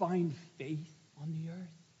Man find faith on the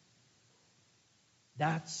earth?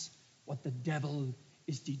 That's what the devil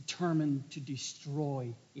is determined to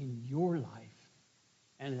destroy in your life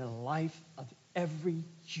and in the life of every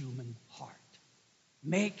human heart.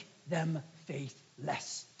 Make them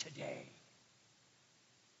faithless today.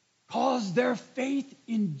 Cause their faith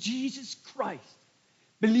in Jesus Christ,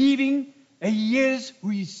 believing that he is who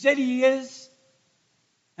he said he is,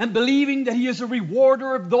 and believing that he is a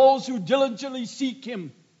rewarder of those who diligently seek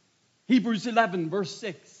him. Hebrews 11, verse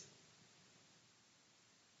 6.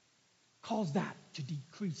 Cause that to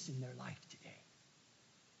decrease in their life today,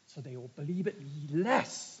 so they will believe it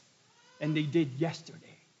less than they did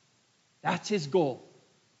yesterday. That's his goal.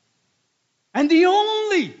 And the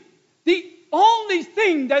only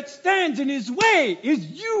thing that stands in his way is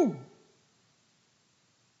you.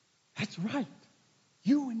 That's right.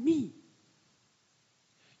 You and me.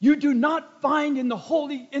 You do not find in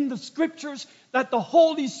the scriptures that the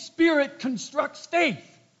Holy Spirit constructs faith.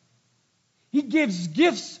 He gives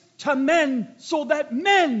gifts to men so that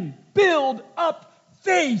men build up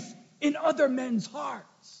faith in other men's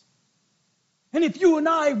hearts. And if you and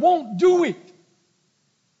I won't do it,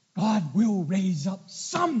 God will raise up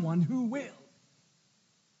someone who will.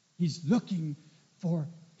 He's looking for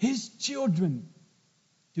His children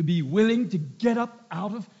to be willing to get up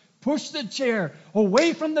push the chair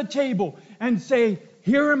away from the table and say,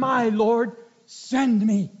 "Here am I, Lord, send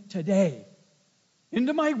me today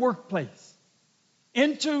into my workplace,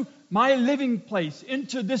 into my living place,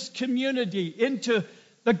 into this community, into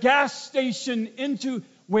the gas station, into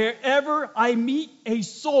wherever I meet a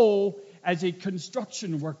soul as a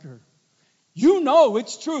construction worker." You know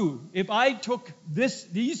it's true. If I took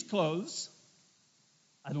these clothes,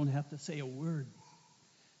 I don't have to say a word.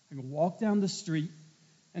 I can walk down the street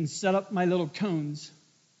and set up my little cones,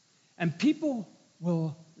 and people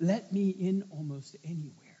will let me in almost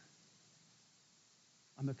anywhere.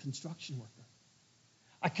 I'm a construction worker.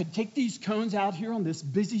 I could take these cones out here on this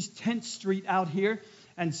busy 10th Street out here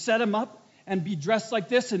and set them up and be dressed like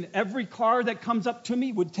this, and every car that comes up to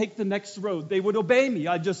me would take the next road. They would obey me.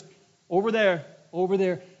 I just, over there, over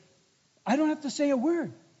there. I don't have to say a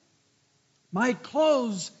word. My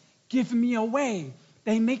clothes give me away.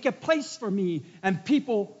 They make a place for me, and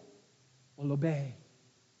people will obey.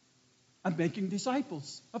 I'm making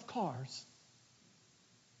disciples of cars.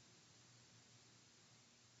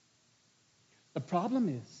 The problem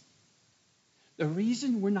is, the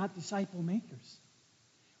reason we're not disciple makers,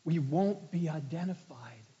 we won't be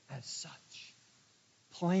identified as such.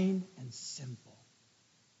 Plain and simple.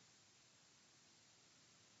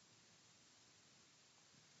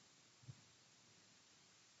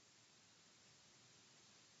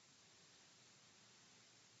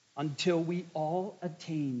 Until we all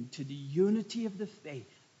attain to the unity of the faith,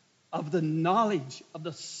 of the knowledge of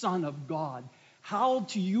the Son of God. How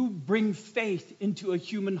do you bring faith into a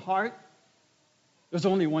human heart? There's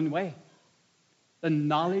only one way. The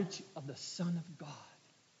knowledge of the Son of God.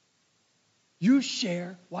 You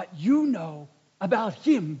share what you know about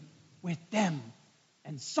Him with them,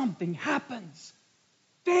 and something happens.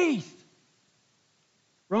 Faith.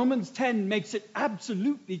 Romans 10 makes it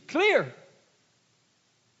absolutely clear.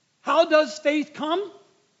 How does faith come?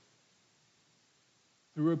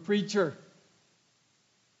 Through a preacher.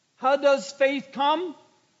 How does faith come?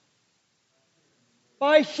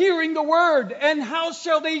 By hearing the word. And how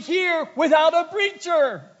shall they hear without a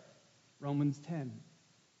preacher? Romans 10.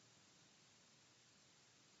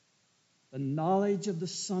 The knowledge of the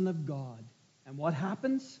Son of God. And what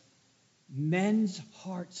happens? Men's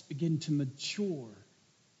hearts begin to mature.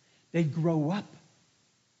 They grow up.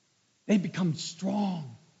 They become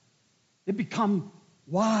strong. They become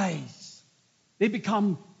wise. They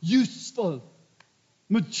become useful.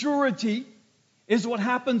 Maturity is what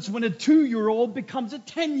happens when a 2-year-old becomes a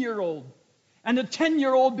 10-year-old. And a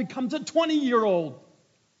 10-year-old becomes a 20-year-old.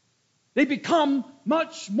 They become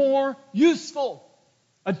much more useful.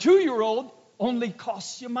 A 2-year-old only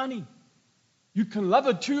costs you money. You can love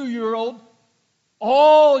a 2-year-old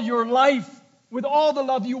all your life with all the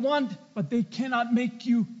love you want, but they cannot make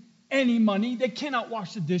you any money. They cannot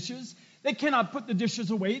wash the dishes. They cannot put the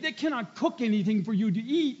dishes away. They cannot cook anything for you to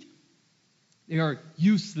eat. They are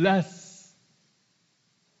useless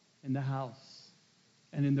in the house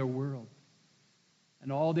and in their world.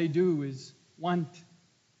 And all they do is want,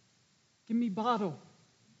 give me bottle,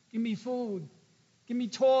 give me food, give me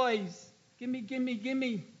toys, give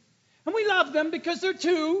me. And we love them because they're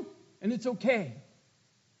 2, and it's okay.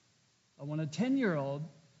 But when a 10-year-old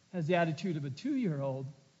has the attitude of a 2-year-old,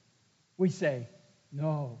 we say,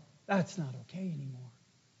 no, that's not okay anymore.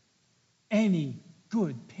 Any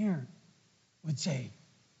good parent would say,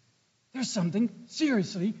 there's something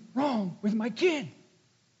seriously wrong with my kid.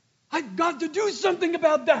 I've got to do something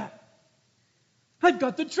about that. I've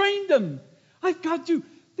got to train them.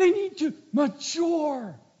 They need to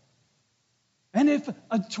mature. And if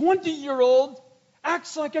a 20-year-old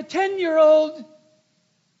acts like a 10-year-old,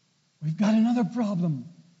 we've got another problem.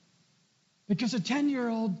 Because a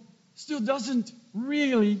 10-year-old still doesn't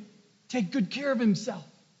really take good care of himself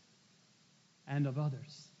and of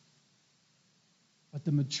others. But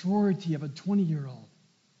the maturity of a 20-year-old,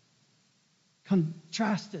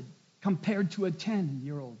 compared to a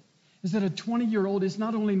 10-year-old, is that a 20-year-old is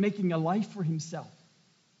not only making a life for himself,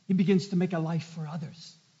 he begins to make a life for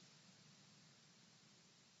others.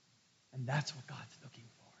 And that's what God's looking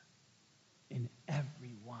for in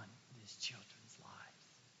every one of His children's lives.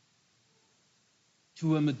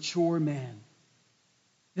 to a mature man.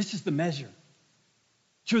 This is the measure.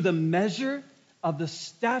 To the measure of the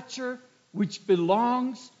stature which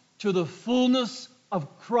belongs to the fullness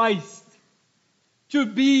of Christ. To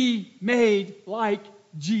be made like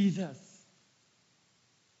Jesus.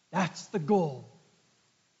 That's the goal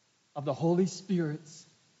of the Holy Spirit's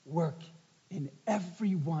work in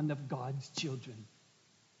every one of God's children.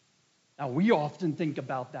 Now, we often think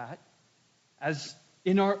about that as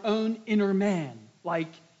in our own inner man,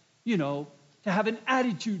 like, to have an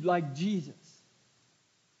attitude like Jesus,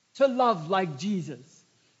 to love like Jesus,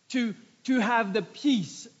 to have the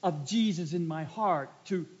peace of Jesus in my heart,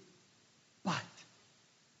 but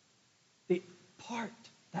the part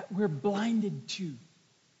that we're blinded to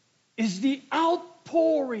is the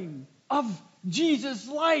outpouring of Jesus'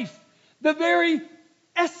 life, the very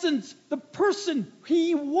essence, the person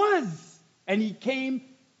he was. And he came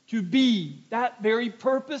to be that very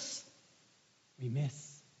purpose. We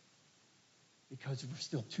miss because we're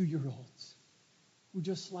still 2-year-olds who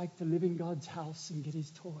just like to live in God's house and get his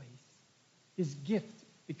toys. His gift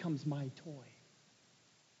becomes my toy.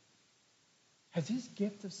 Has his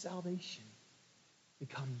gift of salvation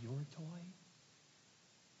become your toy?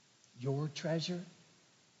 Your treasure?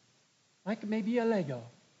 Like maybe a Lego.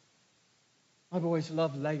 My boys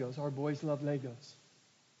love Legos. Our boys love Legos.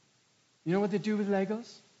 You know what they do with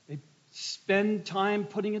Legos? They spend time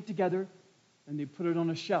putting it together and they put it on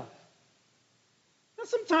a shelf. Now,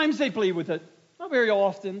 sometimes they play with it. Not very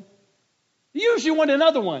often. They usually want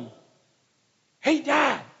another one. Hey,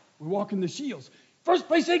 Dad, we're walking the Shields. First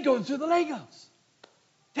place they go is to the Legos.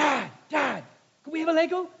 Dad, can we have a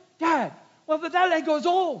Lego? Dad, well, but that Lego's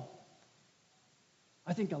old.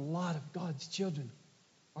 I think a lot of God's children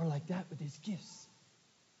are like that with his gifts.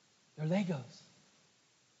 They're Legos.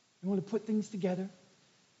 They want to put things together,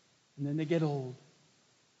 and then they get old.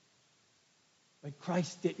 But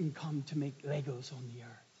Christ didn't come to make Legos on the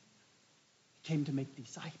earth. He came to make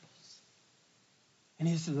disciples. And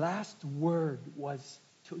his last word was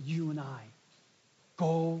to you and I,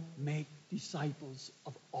 go make disciples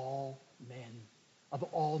of all men, of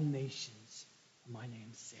all nations, for my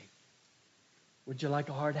name's sake. Would you like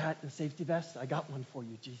a hard hat and a safety vest? I got one for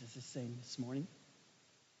you, Jesus is saying this morning.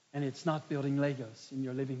 And it's not building Legos in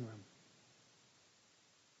your living room.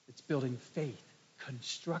 It's building faith,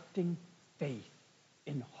 constructing faith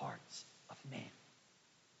in the hearts of men.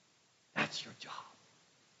 That's your job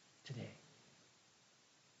today.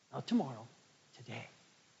 Not tomorrow, today.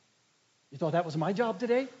 You thought that was my job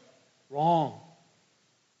today? Wrong.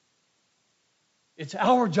 It's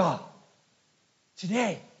our job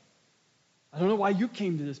today. I don't know why you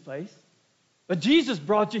came to this place, but Jesus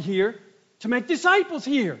brought you here to make disciples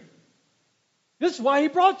here. This is why he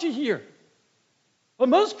brought you here. But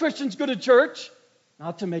most Christians go to church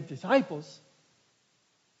not to make disciples,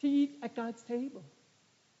 to eat at God's table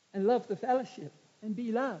and love the fellowship and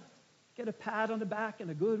be loved. Get a pat on the back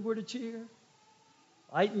and a good word of cheer.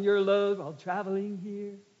 Lighten your load while traveling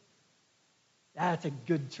here. That's a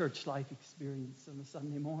good church life experience on a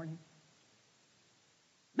Sunday morning.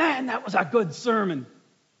 Man, that was a good sermon.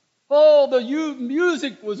 Oh, the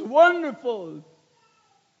music was wonderful.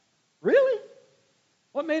 Really?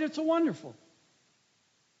 What made it so wonderful?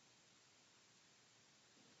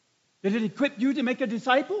 Did it equip you to make a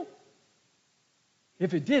disciple?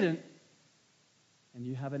 If it didn't, then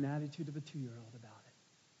you have an attitude of a 2-year-old about it.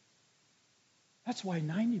 That's why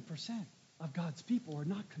 90% of God's people are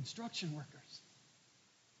not construction workers.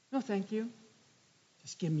 No, thank you.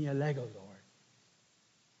 Just give me a Lego, Lord.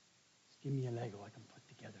 Just give me a Lego I can put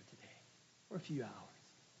together today for a few hours.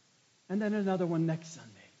 And then another one next Sunday.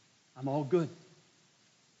 I'm all good.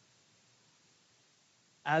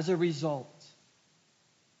 As a result,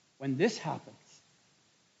 when this happens,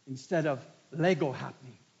 instead of Lego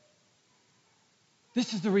happening,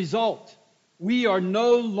 this is the result. We are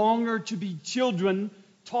no longer to be children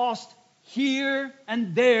tossed here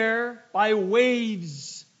and there by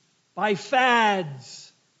waves, by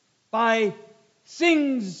fads, by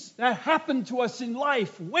things that happen to us in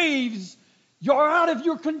life. Waves, you're out of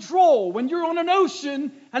your control. When you're on an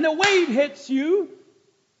ocean and a wave hits you,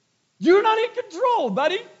 you're not in control,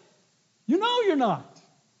 buddy. You know you're not.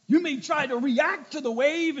 You may try to react to the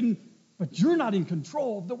wave, but you're not in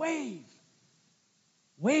control of the wave.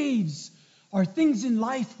 Waves are things in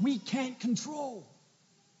life we can't control.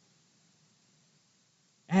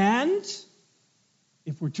 And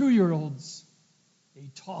if we're 2-year-olds,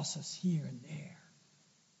 they toss us here and there.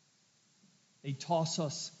 They toss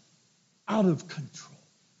us out of control.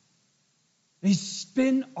 They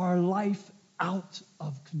spin our life out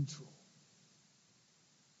of control.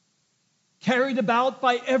 carried about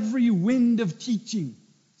by every wind of teaching.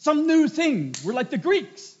 Some new thing. We're like the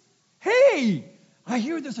Greeks. Hey, I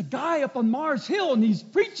hear there's a guy up on Mars Hill and he's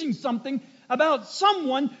preaching something about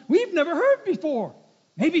someone we've never heard before.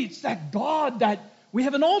 Maybe it's that God that we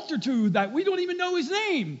have an altar to that we don't even know his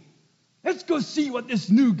name. Let's go see what this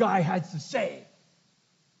new guy has to say.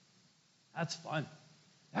 That's fun.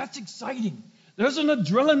 That's exciting. There's an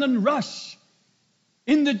adrenaline rush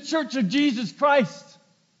in the Church of Jesus Christ.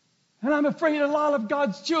 And I'm afraid a lot of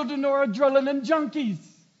God's children are adrenaline junkies.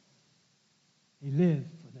 They live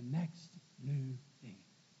for the next new thing.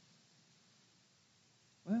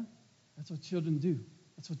 Well, that's what children do.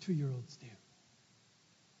 That's what 2-year-olds do.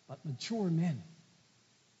 But mature men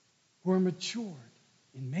who are matured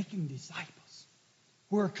in making disciples,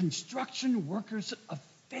 who are construction workers of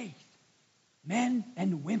faith, men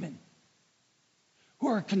and women, who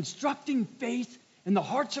are constructing faith in the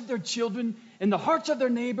hearts of their children, in the hearts of their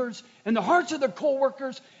neighbors, in the hearts of their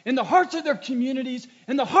co-workers, in the hearts of their communities,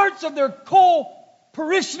 in the hearts of their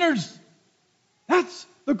co-parishioners. That's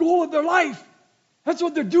the goal of their life. That's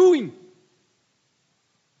what they're doing.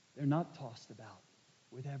 They're not tossed about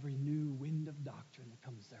with every new wind of doctrine that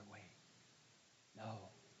comes their way. No,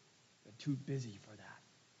 they're too busy for that.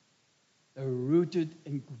 They're rooted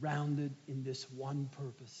and grounded in this one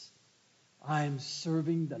purpose. I am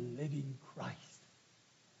serving the living Christ.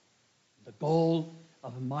 The goal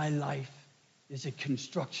of my life is a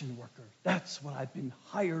construction worker. That's what I've been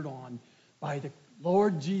hired on by the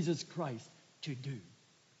Lord Jesus Christ to do.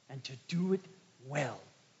 And to do it well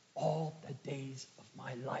all the days of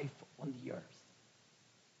my life on the earth.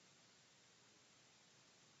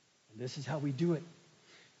 And this is how we do it.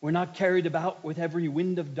 We're not carried about with every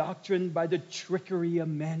wind of doctrine by the trickery of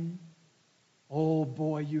men. Oh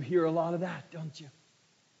boy, you hear a lot of that, don't you?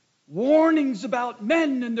 Warnings about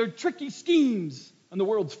men and their tricky schemes, and the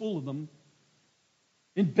world's full of them.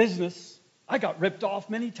 In business, I got ripped off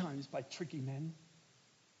many times by tricky men.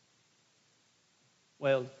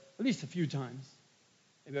 Well, at least a few times.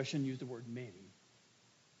 Maybe I shouldn't use the word many.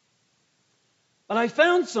 But I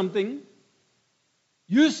found something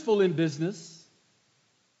useful in business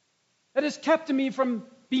that has kept me from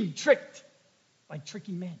being tricked by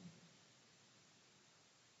tricky men.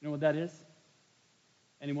 You know what that is?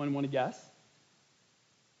 Anyone want to guess?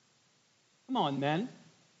 Come on, men.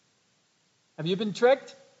 Have you been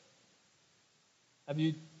tricked?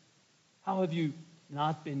 How have you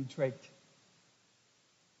not been tricked?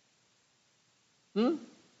 No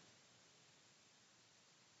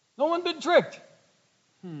one been tricked.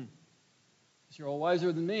 Guess you're all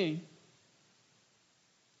wiser than me.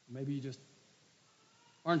 Maybe you just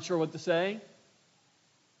aren't sure what to say.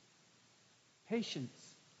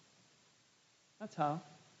 Patience. That's how.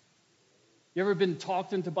 You ever been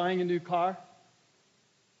talked into buying a new car?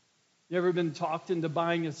 You ever been talked into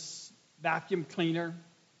buying a vacuum cleaner?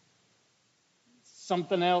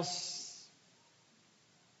 Something else?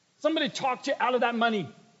 Somebody talked you out of that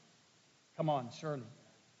money. Come on, surely.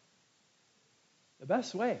 The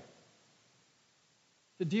best way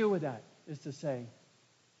to deal with that is to say,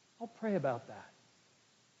 I'll pray about that.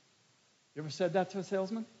 You ever said that to a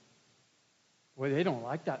salesman? Boy, they don't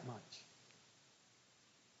like that much.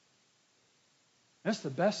 That's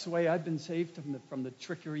the best way I've been saved from the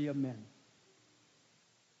trickery of men.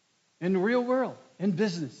 In the real world, in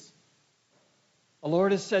business, the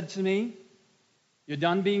Lord has said to me, you're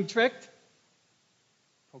done being tricked?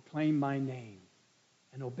 Proclaim my name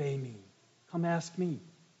and obey me. Come ask me.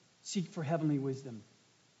 Seek for heavenly wisdom.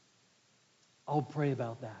 I'll pray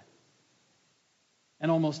about that.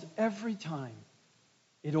 And almost every time,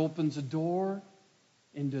 it opens a door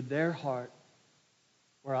into their heart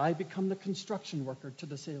where I become the construction worker to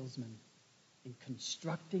the salesman in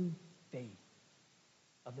constructing faith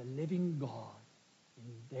of the living God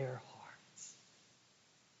in their hearts.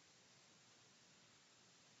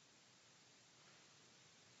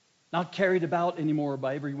 Not carried about anymore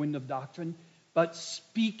by every wind of doctrine, but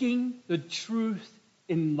speaking the truth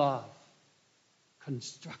in love.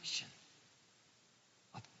 Construction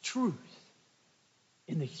of truth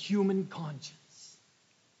in the human conscience.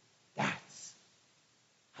 That's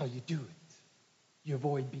how you do it. You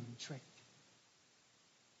avoid being tricked.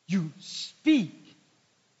 You speak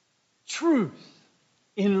truth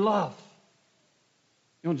in love.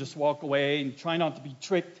 You don't just walk away and try not to be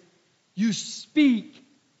tricked. You speak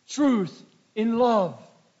truth in love.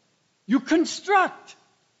 You construct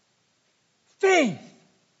faith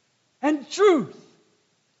and truth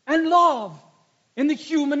and love in the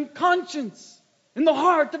human conscience, in the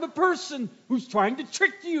heart of a person who's trying to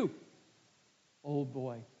trick you. Oh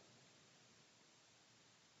boy.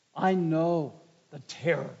 I know the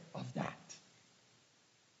terror of that.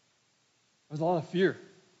 There's a lot of fear,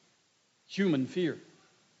 human fear,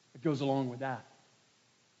 that goes along with that.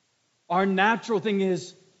 Our natural thing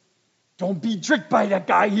is, don't be tricked by that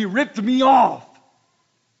guy. He ripped me off.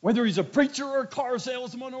 Whether he's a preacher or a car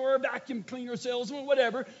salesman or a vacuum cleaner salesman,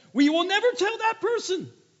 whatever, we will never tell that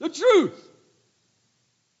person the truth.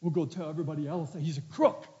 We'll go tell everybody else that he's a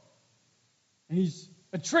crook. And he's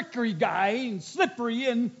a trickery guy and slippery,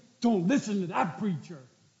 and don't listen to that preacher.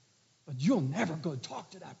 But you'll never go talk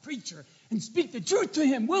to that preacher and speak the truth to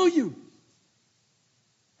him, will you?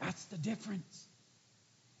 That's the difference.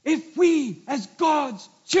 If we, as God's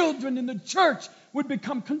children in the church, would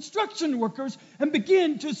become construction workers and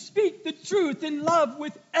begin to speak the truth in love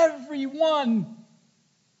with everyone,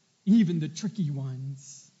 even the tricky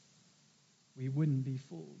ones, we wouldn't be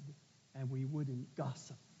fooled and we wouldn't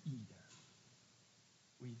gossip either.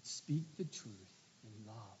 We'd speak the truth in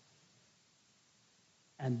love.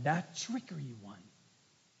 And that trickery one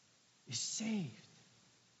is saved,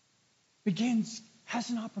 has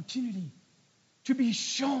an opportunity to be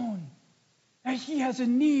shown that he has a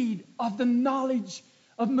need of the knowledge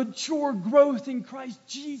of mature growth in Christ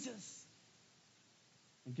Jesus,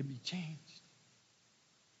 and can be changed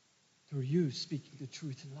through you speaking the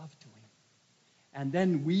truth in love to him. And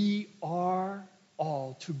then we are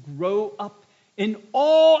all to grow up in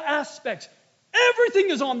all aspects.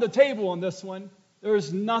 Everything is on the table on this one. There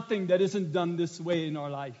is nothing that isn't done this way in our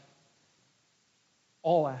life.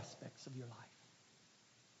 All aspects of your life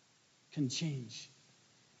can change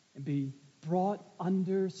and be brought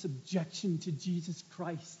under subjection to Jesus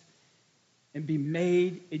Christ and be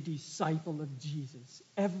made a disciple of Jesus.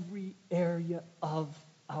 Every area of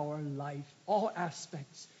our life, all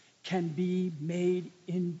aspects, can be made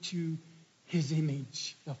into his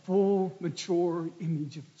image, the full, mature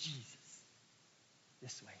image of Jesus.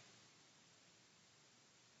 This way.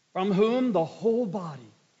 From whom the whole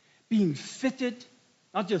body, being fitted,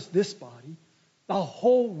 not just this body, the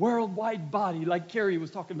whole worldwide body, like Carrie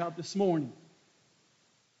was talking about this morning,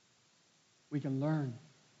 we can learn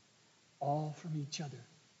all from each other,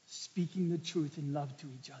 speaking the truth in love to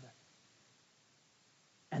each other.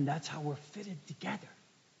 And that's how we're fitted together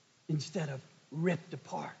instead of ripped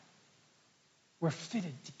apart. We're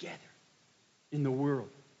fitted together in the world,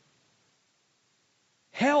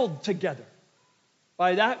 held together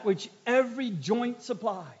by that which every joint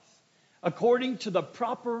supplies, according to the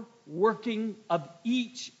proper working of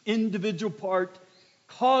each individual part,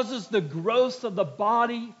 causes the growth of the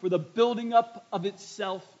body for the building up of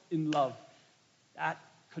itself in love. That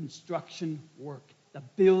construction work, the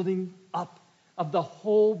building up of the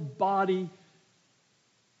whole body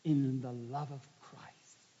in the love of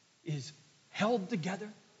Christ, is held together,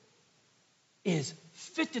 is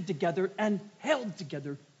fitted together, and held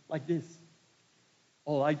together like this.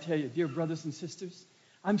 Oh, I tell you, dear brothers and sisters,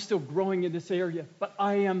 I'm still growing in this area, but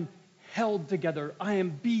I am held together. I am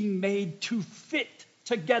being made to fit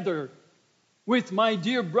together with my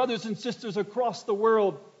dear brothers and sisters across the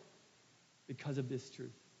world because of this truth.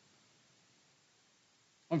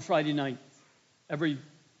 On Friday night, every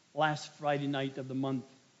last Friday night of the month,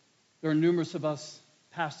 there are numerous of us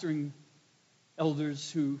pastoring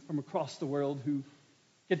elders who from across the world who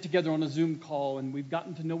get together on a Zoom call, and we've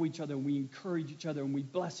gotten to know each other, and we encourage each other, and we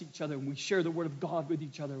bless each other, and we share the Word of God with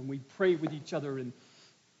each other, and we pray with each other, and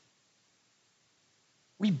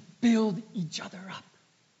we build each other up.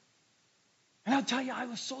 And I'll tell you, I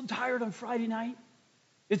was so tired on Friday night.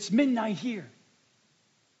 It's midnight here.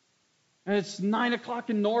 And it's 9 o'clock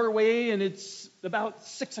in Norway, and it's about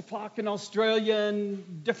 6 o'clock in Australia,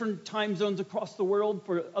 and different time zones across the world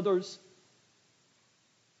for others.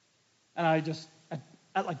 And I just,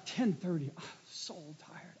 at like 10:30, I was so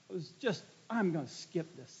tired. I was just, I'm going to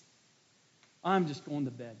skip this. I'm just going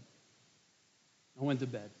to bed. I went to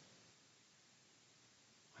bed.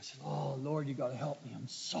 I said, oh, Lord, you got to help me. I'm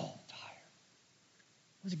so tired.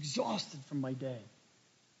 I was exhausted from my day.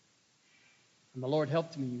 And the Lord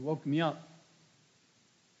helped me. He woke me up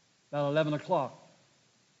about 11 o'clock.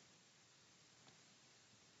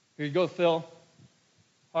 Here you go, Phil.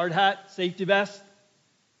 Hard hat, safety vest.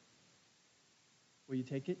 Will you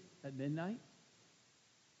take it at midnight?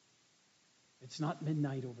 It's not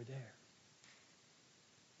midnight over there.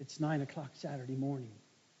 It's 9 o'clock Saturday morning,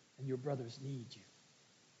 and your brothers need you.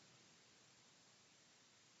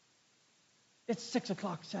 It's 6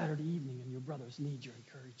 o'clock Saturday evening, and your brothers need your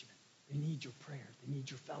encouragement. They need your prayer. They need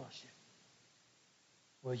your fellowship.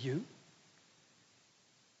 Will you?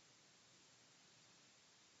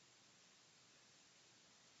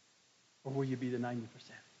 Or will you be the 90%?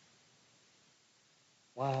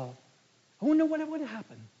 Wow. I wonder what would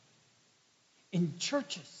happen in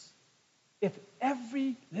churches if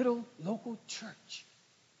every little local church,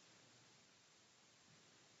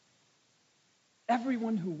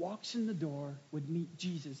 everyone who walks in the door would meet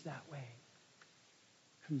Jesus that way.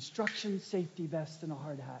 Construction safety vest and a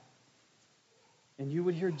hard hat. And you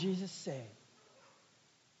would hear Jesus say,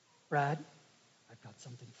 Brad, I've got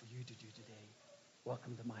something for you to do today.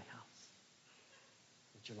 Welcome to my house.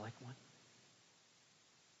 Would you like one?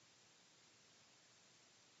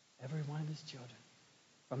 Every one of his children,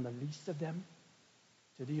 from the least of them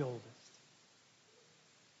to the oldest.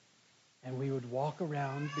 And we would walk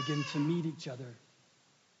around, begin to meet each other,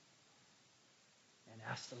 and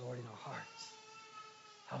ask the Lord in our hearts,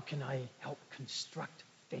 how can I help construct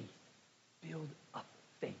faith, build up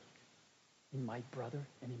faith in my brother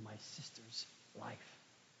and in my sister's life?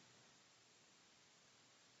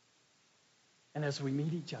 And as we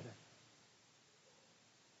meet each other,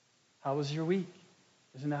 how was your week?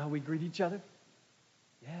 Isn't that how we greet each other?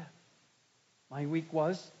 Yeah. My week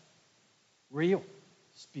was real,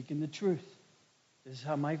 speaking the truth. This is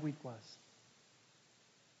how my week was.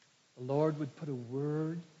 The Lord would put a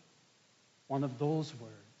word, one of those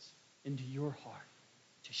words, into your heart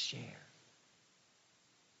to share.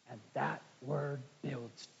 And that word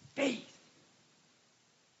builds faith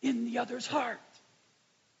in the other's heart.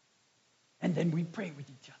 And then we pray with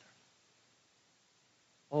each other.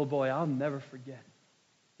 Oh boy, I'll never forget.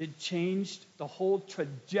 It changed the whole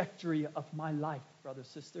trajectory of my life, brother,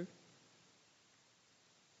 sister.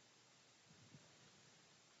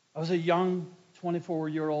 I was a young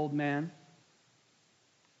 24-year-old man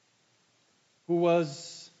who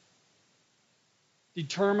was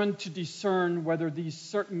determined to discern whether these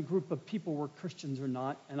certain group of people were Christians or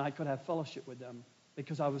not, and I could have fellowship with them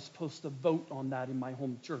because I was supposed to vote on that in my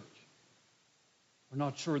home church. We're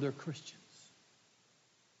not sure they're Christians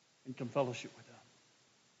and can fellowship with them.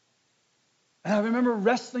 And I remember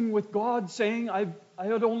wrestling with God, saying I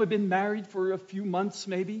had only been married for a few months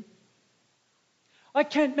maybe. I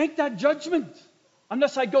can't make that judgment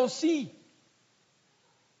unless I go see.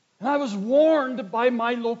 And I was warned by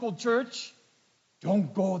my local church,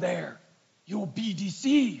 don't go there. You'll be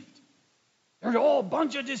deceived. They're all a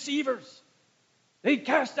bunch of deceivers. They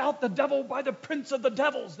cast out the devil by the prince of the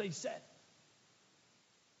devils, they said.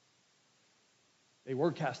 They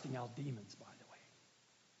were casting out demons, by the way.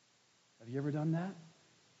 Have you ever done that?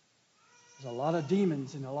 There's a lot of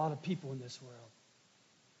demons and a lot of people in this world.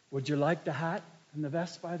 Would you like the hat and the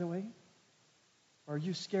vest, by the way? Or are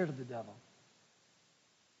you scared of the devil?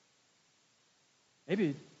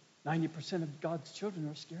 Maybe 90% of God's children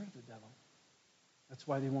are scared of the devil. That's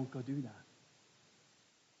why they won't go do that.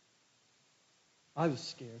 I was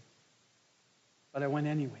scared, but I went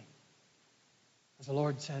anyway. As the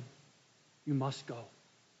Lord said, you must go,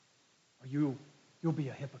 or you'll be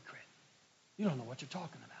a hypocrite. You don't know what you're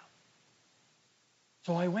talking about.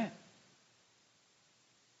 So I went.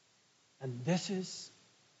 And this is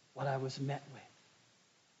what I was met with.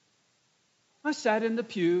 I sat in the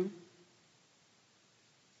pew.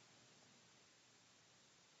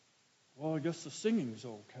 Well, I guess the singing's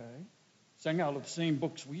okay. Sang out of the same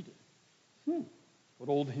books we did. What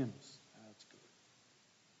old hymns. That's good.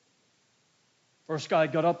 First guy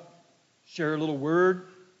got up, shared a little word.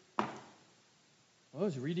 Well, I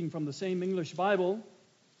was reading from the same English Bible,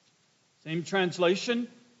 same translation.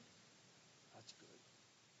 That's good.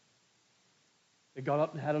 They got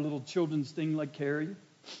up and had a little children's thing like Carrie.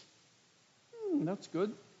 That's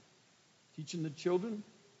good. Teaching the children.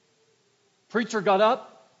 Preacher got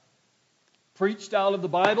up, preached out of the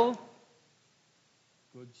Bible.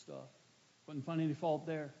 Good stuff. Couldn't find any fault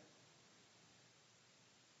there.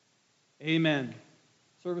 Amen.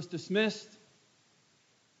 Service dismissed.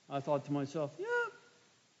 I thought to myself, yeah,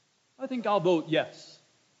 I think I'll vote yes.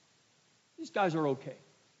 These guys are okay.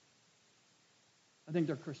 I think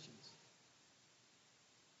they're Christians.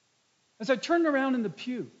 As I turned around in the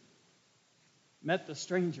pew, met the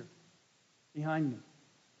stranger behind me.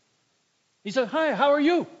 He said, hi, how are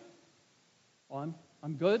you? Well,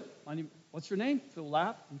 I'm good. What's your name? Phil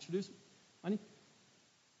Lapp. Introduce me.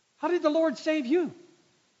 How did the Lord save you?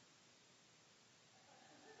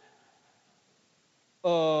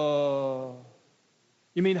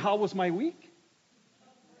 You mean how was my week?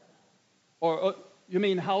 Or you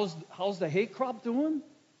mean how's the hay crop doing?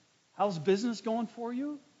 How's business going for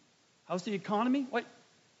you? How's the economy? What?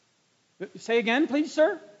 Say again, please,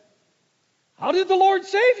 sir. How did the Lord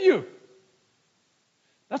save you?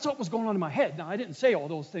 That's what was going on in my head. Now, I didn't say all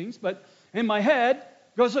those things, but in my head,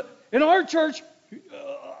 because in our church,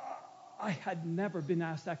 I had never been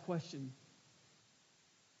asked that question.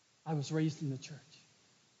 I was raised in the church.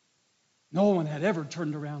 No one had ever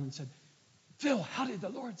turned around and said, Phil, how did the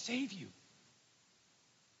Lord save you?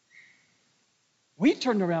 We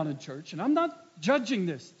turned around in church, and I'm not judging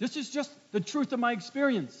this. This is just the truth of my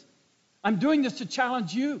experience. I'm doing this to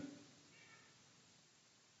challenge you.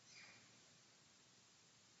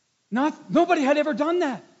 Nobody had ever done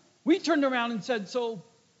that. We turned around and said, so,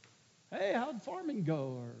 hey, how'd farming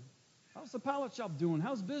go? Or how's the pallet shop doing?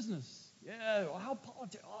 How's business? Yeah, well, how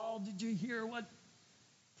politics? Oh, did you hear what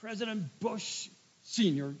President Bush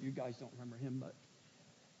Sr., you guys don't remember him, but,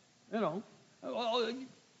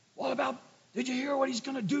 what about, did you hear what he's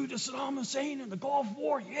going to do to Saddam Hussein in the Gulf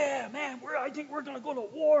War? Yeah, man, I think we're going to go to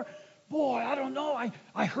war. Boy, I don't know.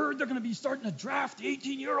 I heard they're going to be starting to draft the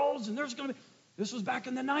 18-year-olds, and there's going to be, this was back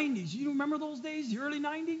in the 90s. You remember those days, the early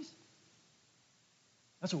 90s?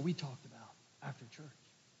 That's what we talked about after church.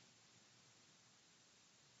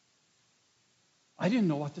 I didn't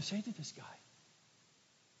know what to say to this guy.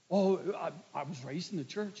 Oh, I was raised in the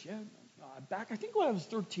church, yeah. Back, I think when I was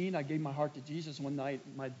 13, I gave my heart to Jesus one night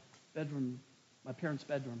in my bedroom, my parents'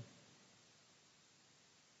 bedroom.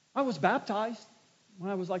 I was baptized when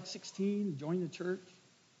I was like 16, joined the church.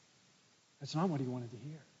 That's not what he wanted to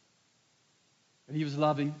hear. But he was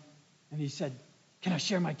loving, and he said, can I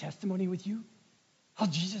share my testimony with you? How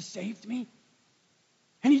Jesus saved me?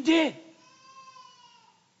 And he did.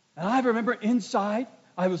 And I remember inside,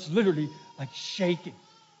 I was literally like shaking.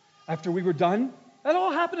 After we were done, that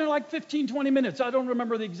all happened in like 15, 20 minutes. I don't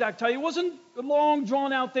remember the exact time. It wasn't a long,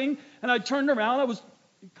 drawn-out thing. And I turned around. I was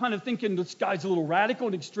kind of thinking, this guy's a little radical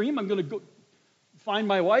and extreme. I'm going to go find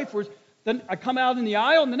my wife. Then I come out in the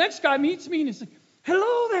aisle, and the next guy meets me, and he's like,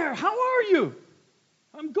 hello there. How are you?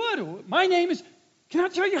 I'm good. My name is, can I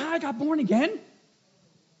tell you how I got born again?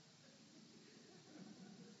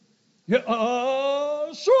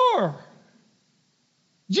 Yeah, sure.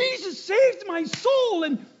 Jesus saved my soul,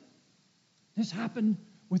 and this happened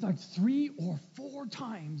with like 3 or 4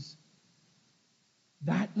 times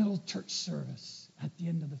that little church service at the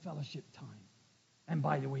end of the fellowship time. And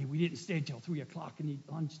by the way, we didn't stay till 3 o'clock and eat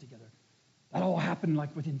lunch together. That all happened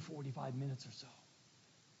like within 45 minutes or so.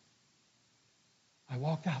 I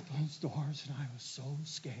walked out those doors and I was so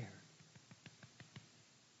scared.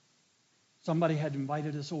 Somebody had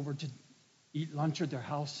invited us over to eat lunch at their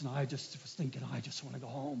house, and I just was thinking, I just want to go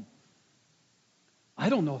home. I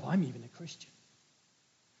don't know if I'm even a Christian.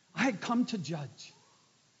 I had come to judge,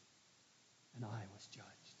 and I was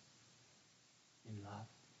judged in love.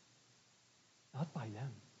 Not by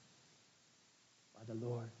them, by the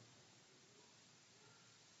Lord.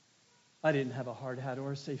 I didn't have a hard hat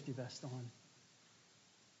or a safety vest on.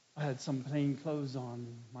 I had some plain clothes on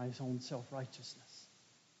and my own self-righteousness.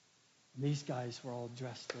 And these guys were all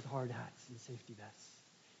dressed with hard hats and safety vests.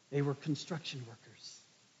 They were construction workers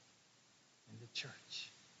in the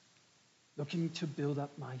church, looking to build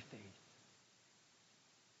up my faith.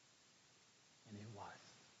 And it was.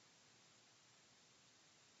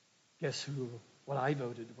 Guess what I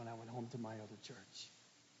voted when I went home to my other church?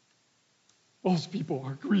 Those people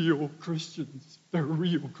are real Christians. They're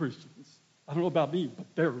real Christians. I don't know about me, but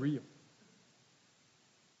they're real.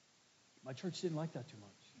 My church didn't like that too much.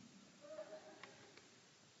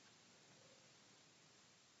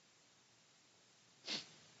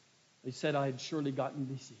 They said I had surely gotten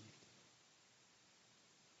deceived.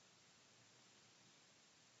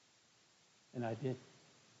 And I did.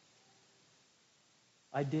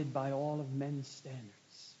 I did by all of men's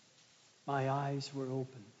standards. My eyes were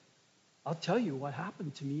opened. I'll tell you what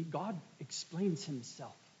happened to me. God explains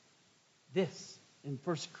himself. This in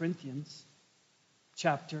 1 Corinthians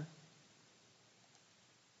chapter.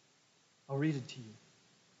 I'll read it to you.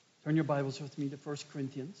 Turn your Bibles with me to 1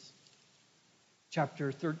 Corinthians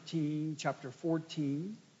chapter 13, chapter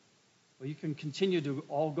 14. Well, you can continue to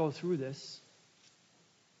all go through this.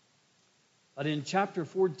 But in chapter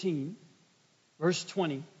 14, verse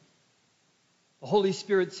 20, the Holy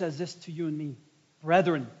Spirit says this to you and me.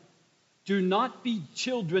 Brethren, do not be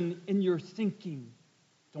children in your thinking.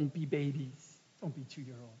 Don't be babies. Don't be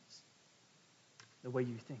 2-year-olds. The way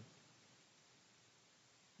you think.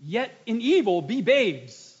 Yet in evil be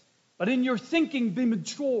babes, but in your thinking be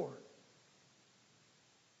mature.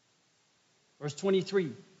 Verse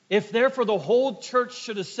 23. If therefore the whole church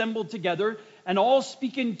should assemble together, and all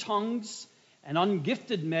speak in tongues, and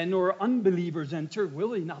ungifted men or unbelievers enter, will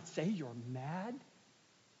they not say you're mad?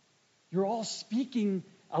 You're all speaking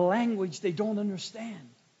a language they don't understand.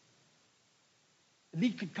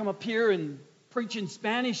 Lee could come up here and preach in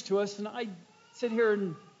Spanish to us, and I'd sit here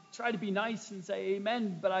and try to be nice and say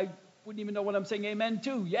amen, but I wouldn't even know what I'm saying amen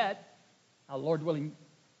to yet. Now, Lord willing,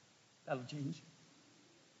 that'll change.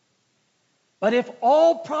 But if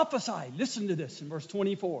all prophesy, listen to this in verse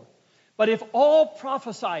 24. But if all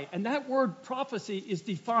prophesy, and that word prophecy is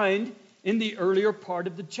defined in the earlier part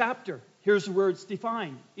of the chapter. Here's where it's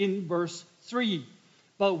defined in verse 3.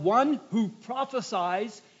 But one who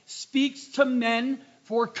prophesies speaks to men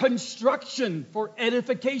for construction, for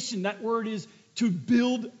edification. That word is to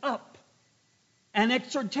build up. And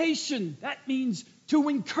exhortation, that means to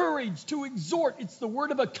encourage, to exhort. It's the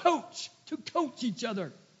word of a coach, to coach each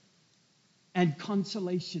other. And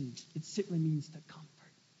consolation, it simply means to comfort.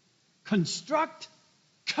 Construct,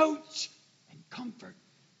 coach, and comfort.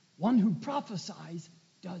 One who prophesies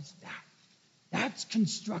does that. That's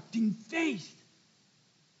constructing faith,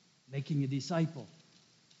 making a disciple.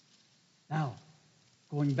 Now,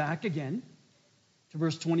 going back again to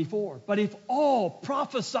verse 24. But if all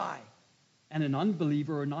prophesy, and an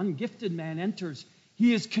unbeliever or an ungifted man enters,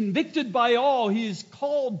 he is convicted by all. He is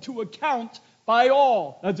called to account by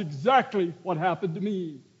all. That's exactly what happened to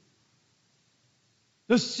me.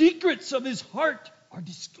 The secrets of his heart are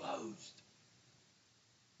disclosed,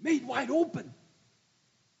 made wide open.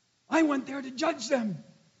 I went there to judge them,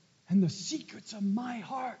 and the secrets of my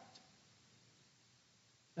heart,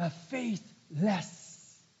 the faithless,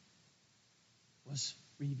 was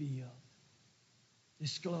revealed,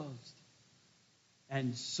 disclosed.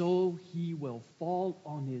 And so he will fall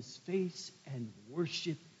on his face and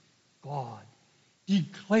worship God,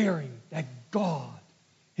 declaring that God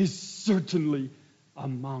is certainly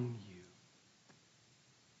among you.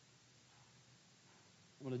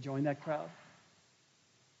 Want to join that crowd?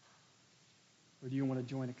 Or do you want to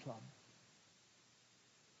join a club?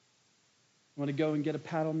 You want to go and get a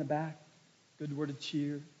pat on the back, good word of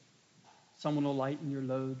cheer? Someone will lighten your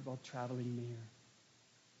load while traveling near.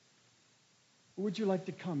 Or would you like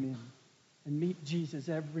to come in and meet Jesus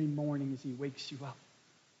every morning as he wakes you up?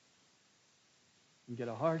 And get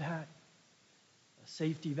a hard hat, a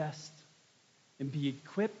safety vest, and be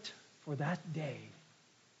equipped for that day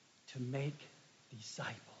to make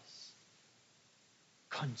disciples.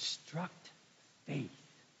 Construct faith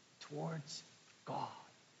towards God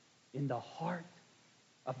in the heart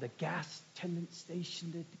of the gas attendant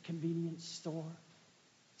station at the convenience store,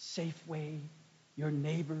 Safeway, your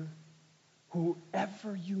neighbor,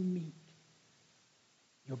 whoever you meet.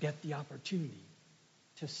 You'll get the opportunity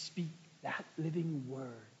to speak that living word,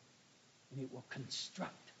 and it will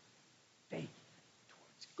construct faith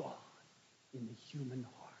towards God in the human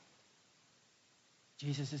heart.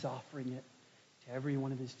 Jesus is offering it to every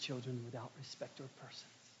one of his children without respect or persons.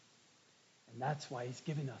 And that's why he's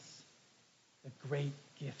given us the great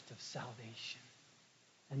gift of salvation.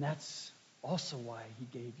 And that's also why he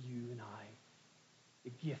gave you and I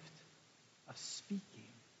the gift of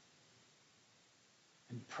speaking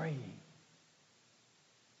and praying.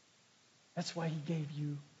 That's why he gave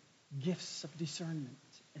you gifts of discernment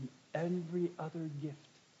and every other gift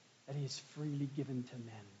that he has freely given to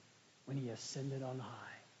men. When he ascended on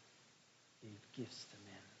high, he gave gifts to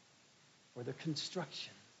men for the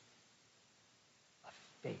construction of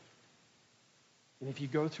faith. And if you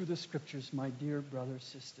go through the scriptures, my dear brother,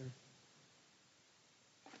 sister,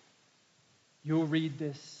 you'll read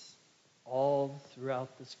this all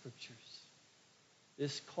throughout the scriptures.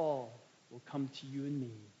 This call will come to you and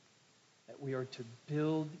me, that we are to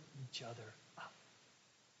build each other up.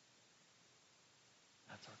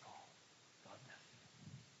 That's our call. God bless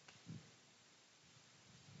you.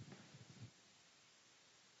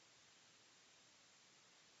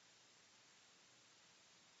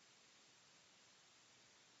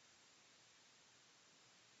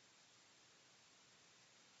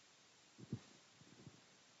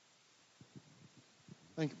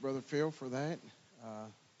 Thank you, Brother Phil, for that.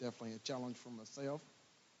 Definitely a challenge for myself.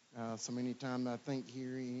 So many times I think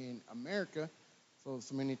here in America, so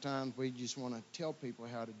many times we just want to tell people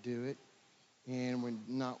how to do it, and we're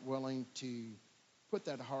not willing to put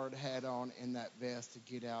that hard hat on and that vest to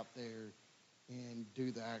get out there and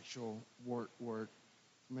do the actual work.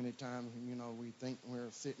 So many times, we think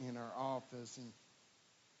we're sitting in our office and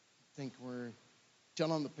think we're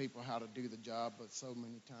telling the people how to do the job, but so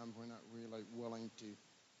many times we're not really willing to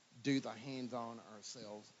do the hands-on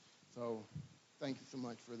ourselves. So thank you so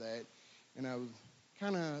much for that. And I was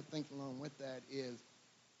kind of thinking along with that is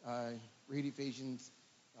read Ephesians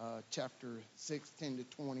chapter 6, 10 to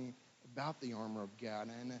 20 about the armor of God.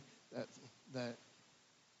 And that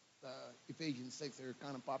Ephesians 6 there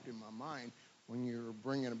kind of popped in my mind when you're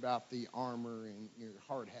bringing about the armor and your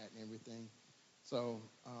hard hat and everything. So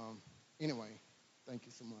anyway, thank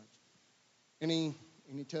you so much. Any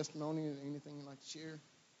testimony or anything you'd like to share?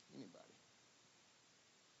 Anybody?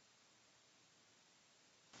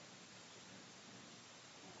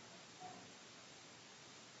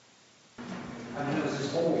 I mean, it was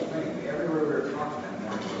this whole thing. Everywhere we were talking that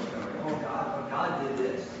morning, we were going, oh, God did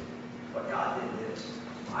this.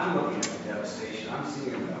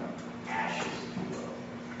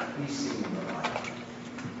 he's seen the light.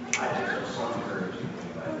 I just was so encouraged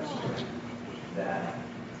by this man that,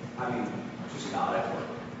 I mean, just God at work.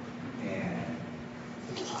 And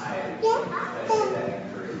I say that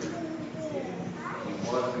encouragement. He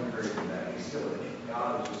was encouraging that. He still is.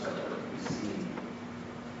 God was just at work. We see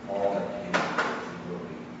all that can be and will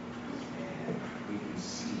be. And we can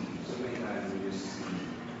see, so many times we just see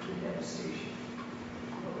the devastation,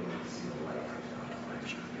 but we don't see the light of God's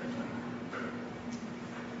light.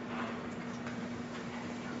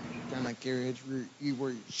 Kind of Gary, as you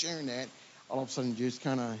were sharing that, all of a sudden just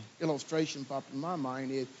kind of illustration popped in my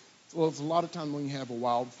mind is, well, it's a lot of times when you have a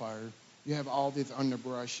wildfire, you have all this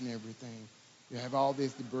underbrush and everything. You have all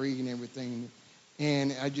this debris and everything.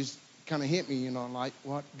 And I just kind of hit me, like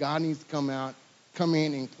what? God needs to come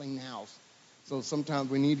in and clean the house. So sometimes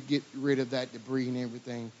we need to get rid of that debris and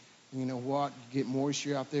everything. And you know what? Get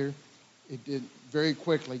moisture out there. It did very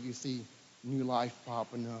quickly. You see new life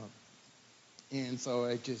popping up. And so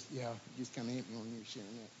it just kind of hit me when you were sharing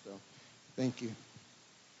that. So thank you.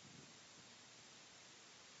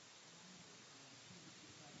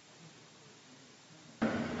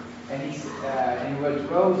 And it was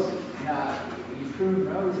roses. Now, you prune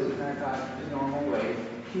roses, and I thought the normal way.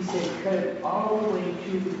 She said, cut it all the way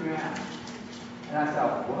to the ground. And I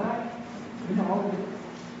thought, what?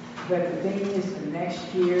 But the thing is, the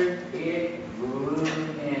next year, it bloomed,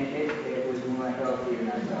 and it was more healthier.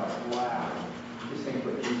 And I thought, wow, just think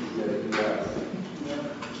what Jesus did to us.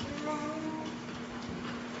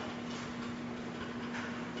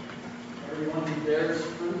 Everyone who bears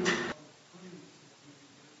fruit.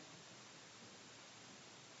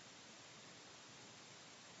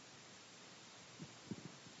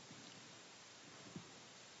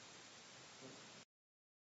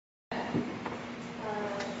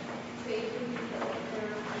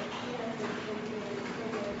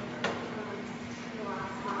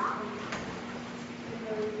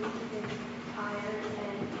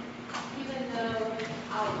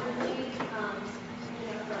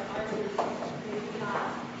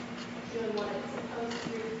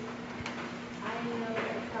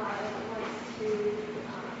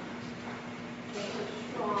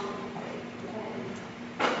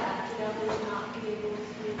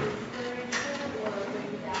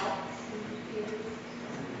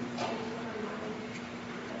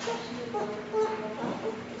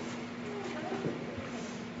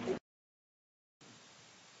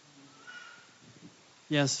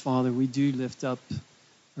 Yes, Father, we do lift up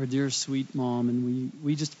our dear sweet mom, and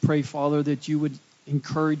we just pray, Father, that you would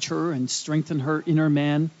encourage her and strengthen her inner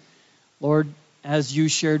man. Lord, as you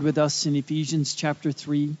shared with us in Ephesians chapter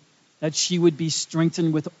 3, that she would be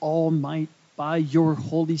strengthened with all might by your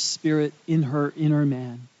Holy Spirit in her inner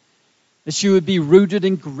man. That she would be rooted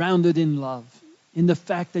and grounded in love, in the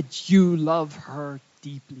fact that you love her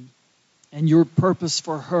deeply. And your purpose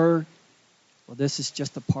for her, well, this is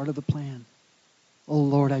just a part of the plan. Oh,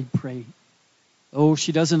 Lord, I pray. Oh,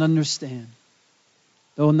 she doesn't understand.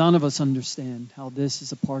 Though none of us understand how this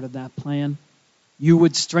is a part of that plan, you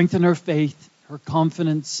would strengthen her faith, her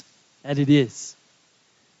confidence that it is.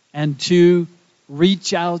 And to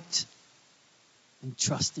reach out and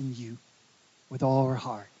trust in you with all our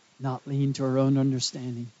heart, not lean to our own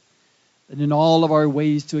understanding. But in all of our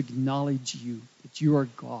ways to acknowledge you, that you are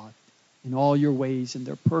God in all your ways and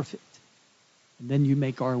they're perfect. And then you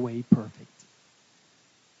make our way perfect.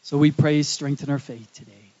 So we pray, strengthen our faith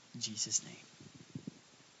today. In Jesus' name.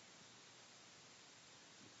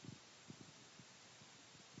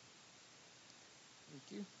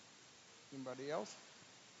 Thank you. Anybody else?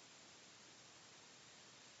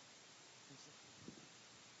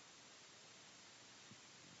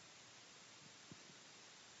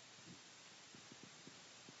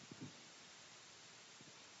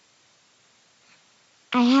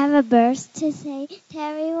 I have a verse to say to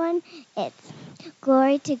everyone. It's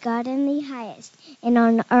glory to God in the highest, and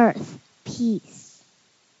on earth, peace.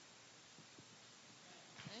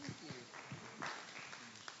 Thank you.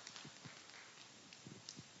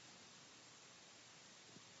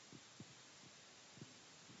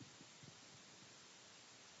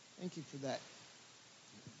 Thank you for that.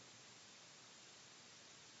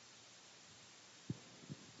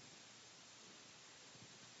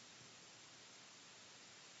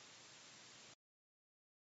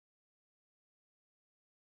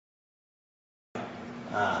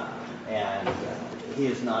 And he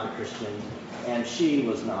is not a Christian, and she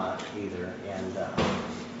was not either. And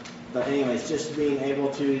but anyways, just being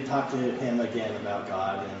able to talk to him again about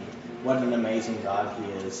God and what an amazing God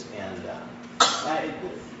he is. And a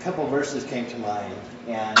couple verses came to mind,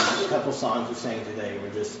 and a couple songs we sang today were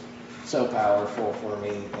just so powerful for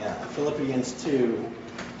me. Philippians 2,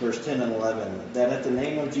 verse 10 and 11, that at the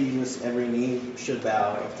name of Jesus every knee should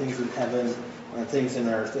bow, of things in heaven and things in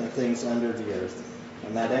earth and things under the earth,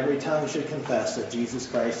 and that every tongue should confess that Jesus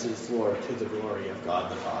Christ is Lord, to the glory of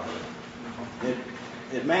God the Father.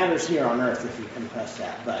 It matters here on earth if you confess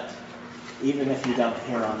that, but even if you don't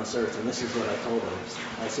here on this earth, and this is what I told him,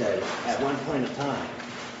 I said, at one point in time,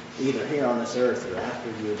 either here on this earth or after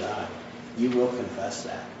you die, you will confess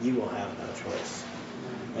that. You will have no choice.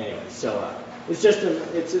 Anyway, so it's just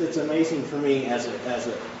it's amazing for me as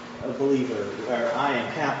a believer, where I am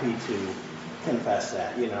happy to confess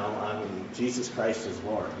that. I mean, Jesus Christ is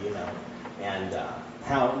Lord. And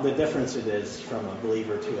how the difference it is from a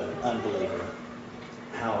believer to an unbeliever.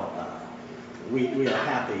 How we are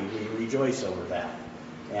happy, we rejoice over that.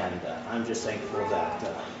 And I'm just thankful that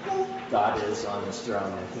God is on his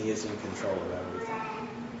throne and he is in control of everything.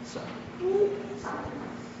 So.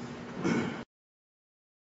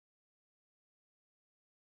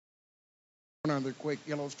 One other quick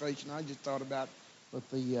illustration I just thought about with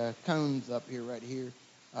the cones up here, right here.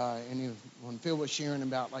 When Phil was sharing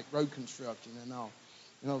about like road construction and all,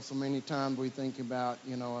 so many times we think about,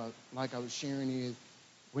 like I was sharing, is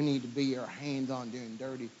we need to be our hands on doing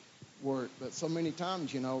dirty work. But so many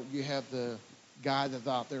times, you have the guy that's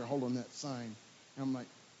out there holding that sign. And I'm like,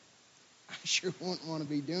 I sure wouldn't want to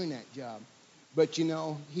be doing that job. But,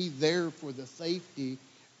 he's there for the safety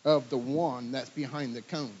of the one that's behind the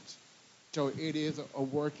cones. So it is a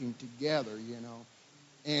working together,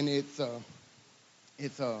 and it's a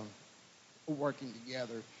working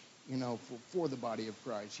together, for the body of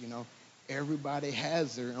Christ. Everybody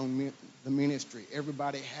has their own the ministry.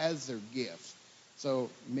 Everybody has their gifts. So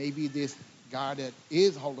maybe this guy that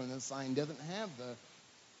is holding the sign doesn't have the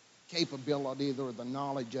capabilities or the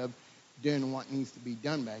knowledge of doing what needs to be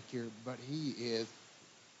done back here, but he is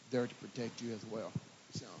there to protect you as well.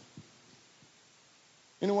 So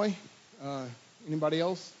anyway, anybody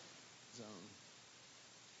else? So,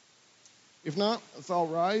 if not, let's all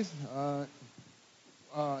rise.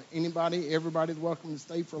 Everybody's welcome to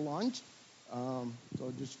stay for lunch.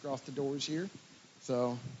 So just across the doors here.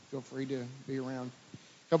 So feel free to be around.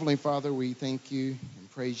 Heavenly Father, we thank you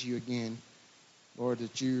and praise you again, Lord,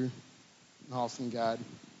 that you're an awesome God.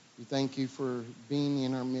 We thank you for being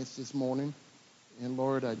in our midst this morning. And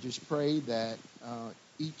Lord, I just pray that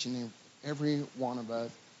each and every one of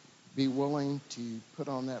us be willing to put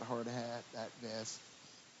on that hard hat, that vest.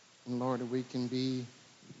 And Lord, that we can be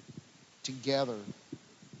together,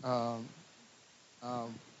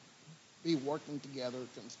 be working together,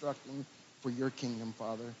 constructing for your kingdom,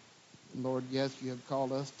 Father. And Lord, yes, you have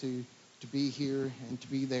called us to be here and to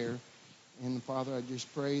be there. And Father, I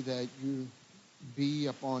just pray that you be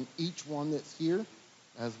upon each one that's here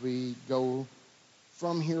as we go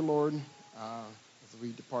from here, Lord, as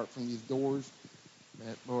we depart from these doors.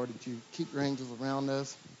 That, Lord, that you keep your angels around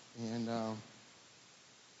us, and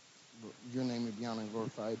your name will be honored and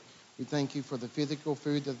glorified. We thank you for the physical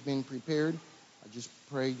food that's been prepared. I just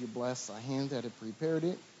pray you bless the hands that have prepared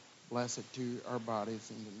it. Bless it to our bodies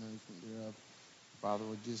and the nourishment thereof. Father,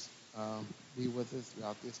 would just be with us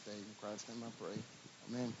throughout this day. In Christ's name I pray.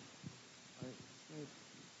 Amen.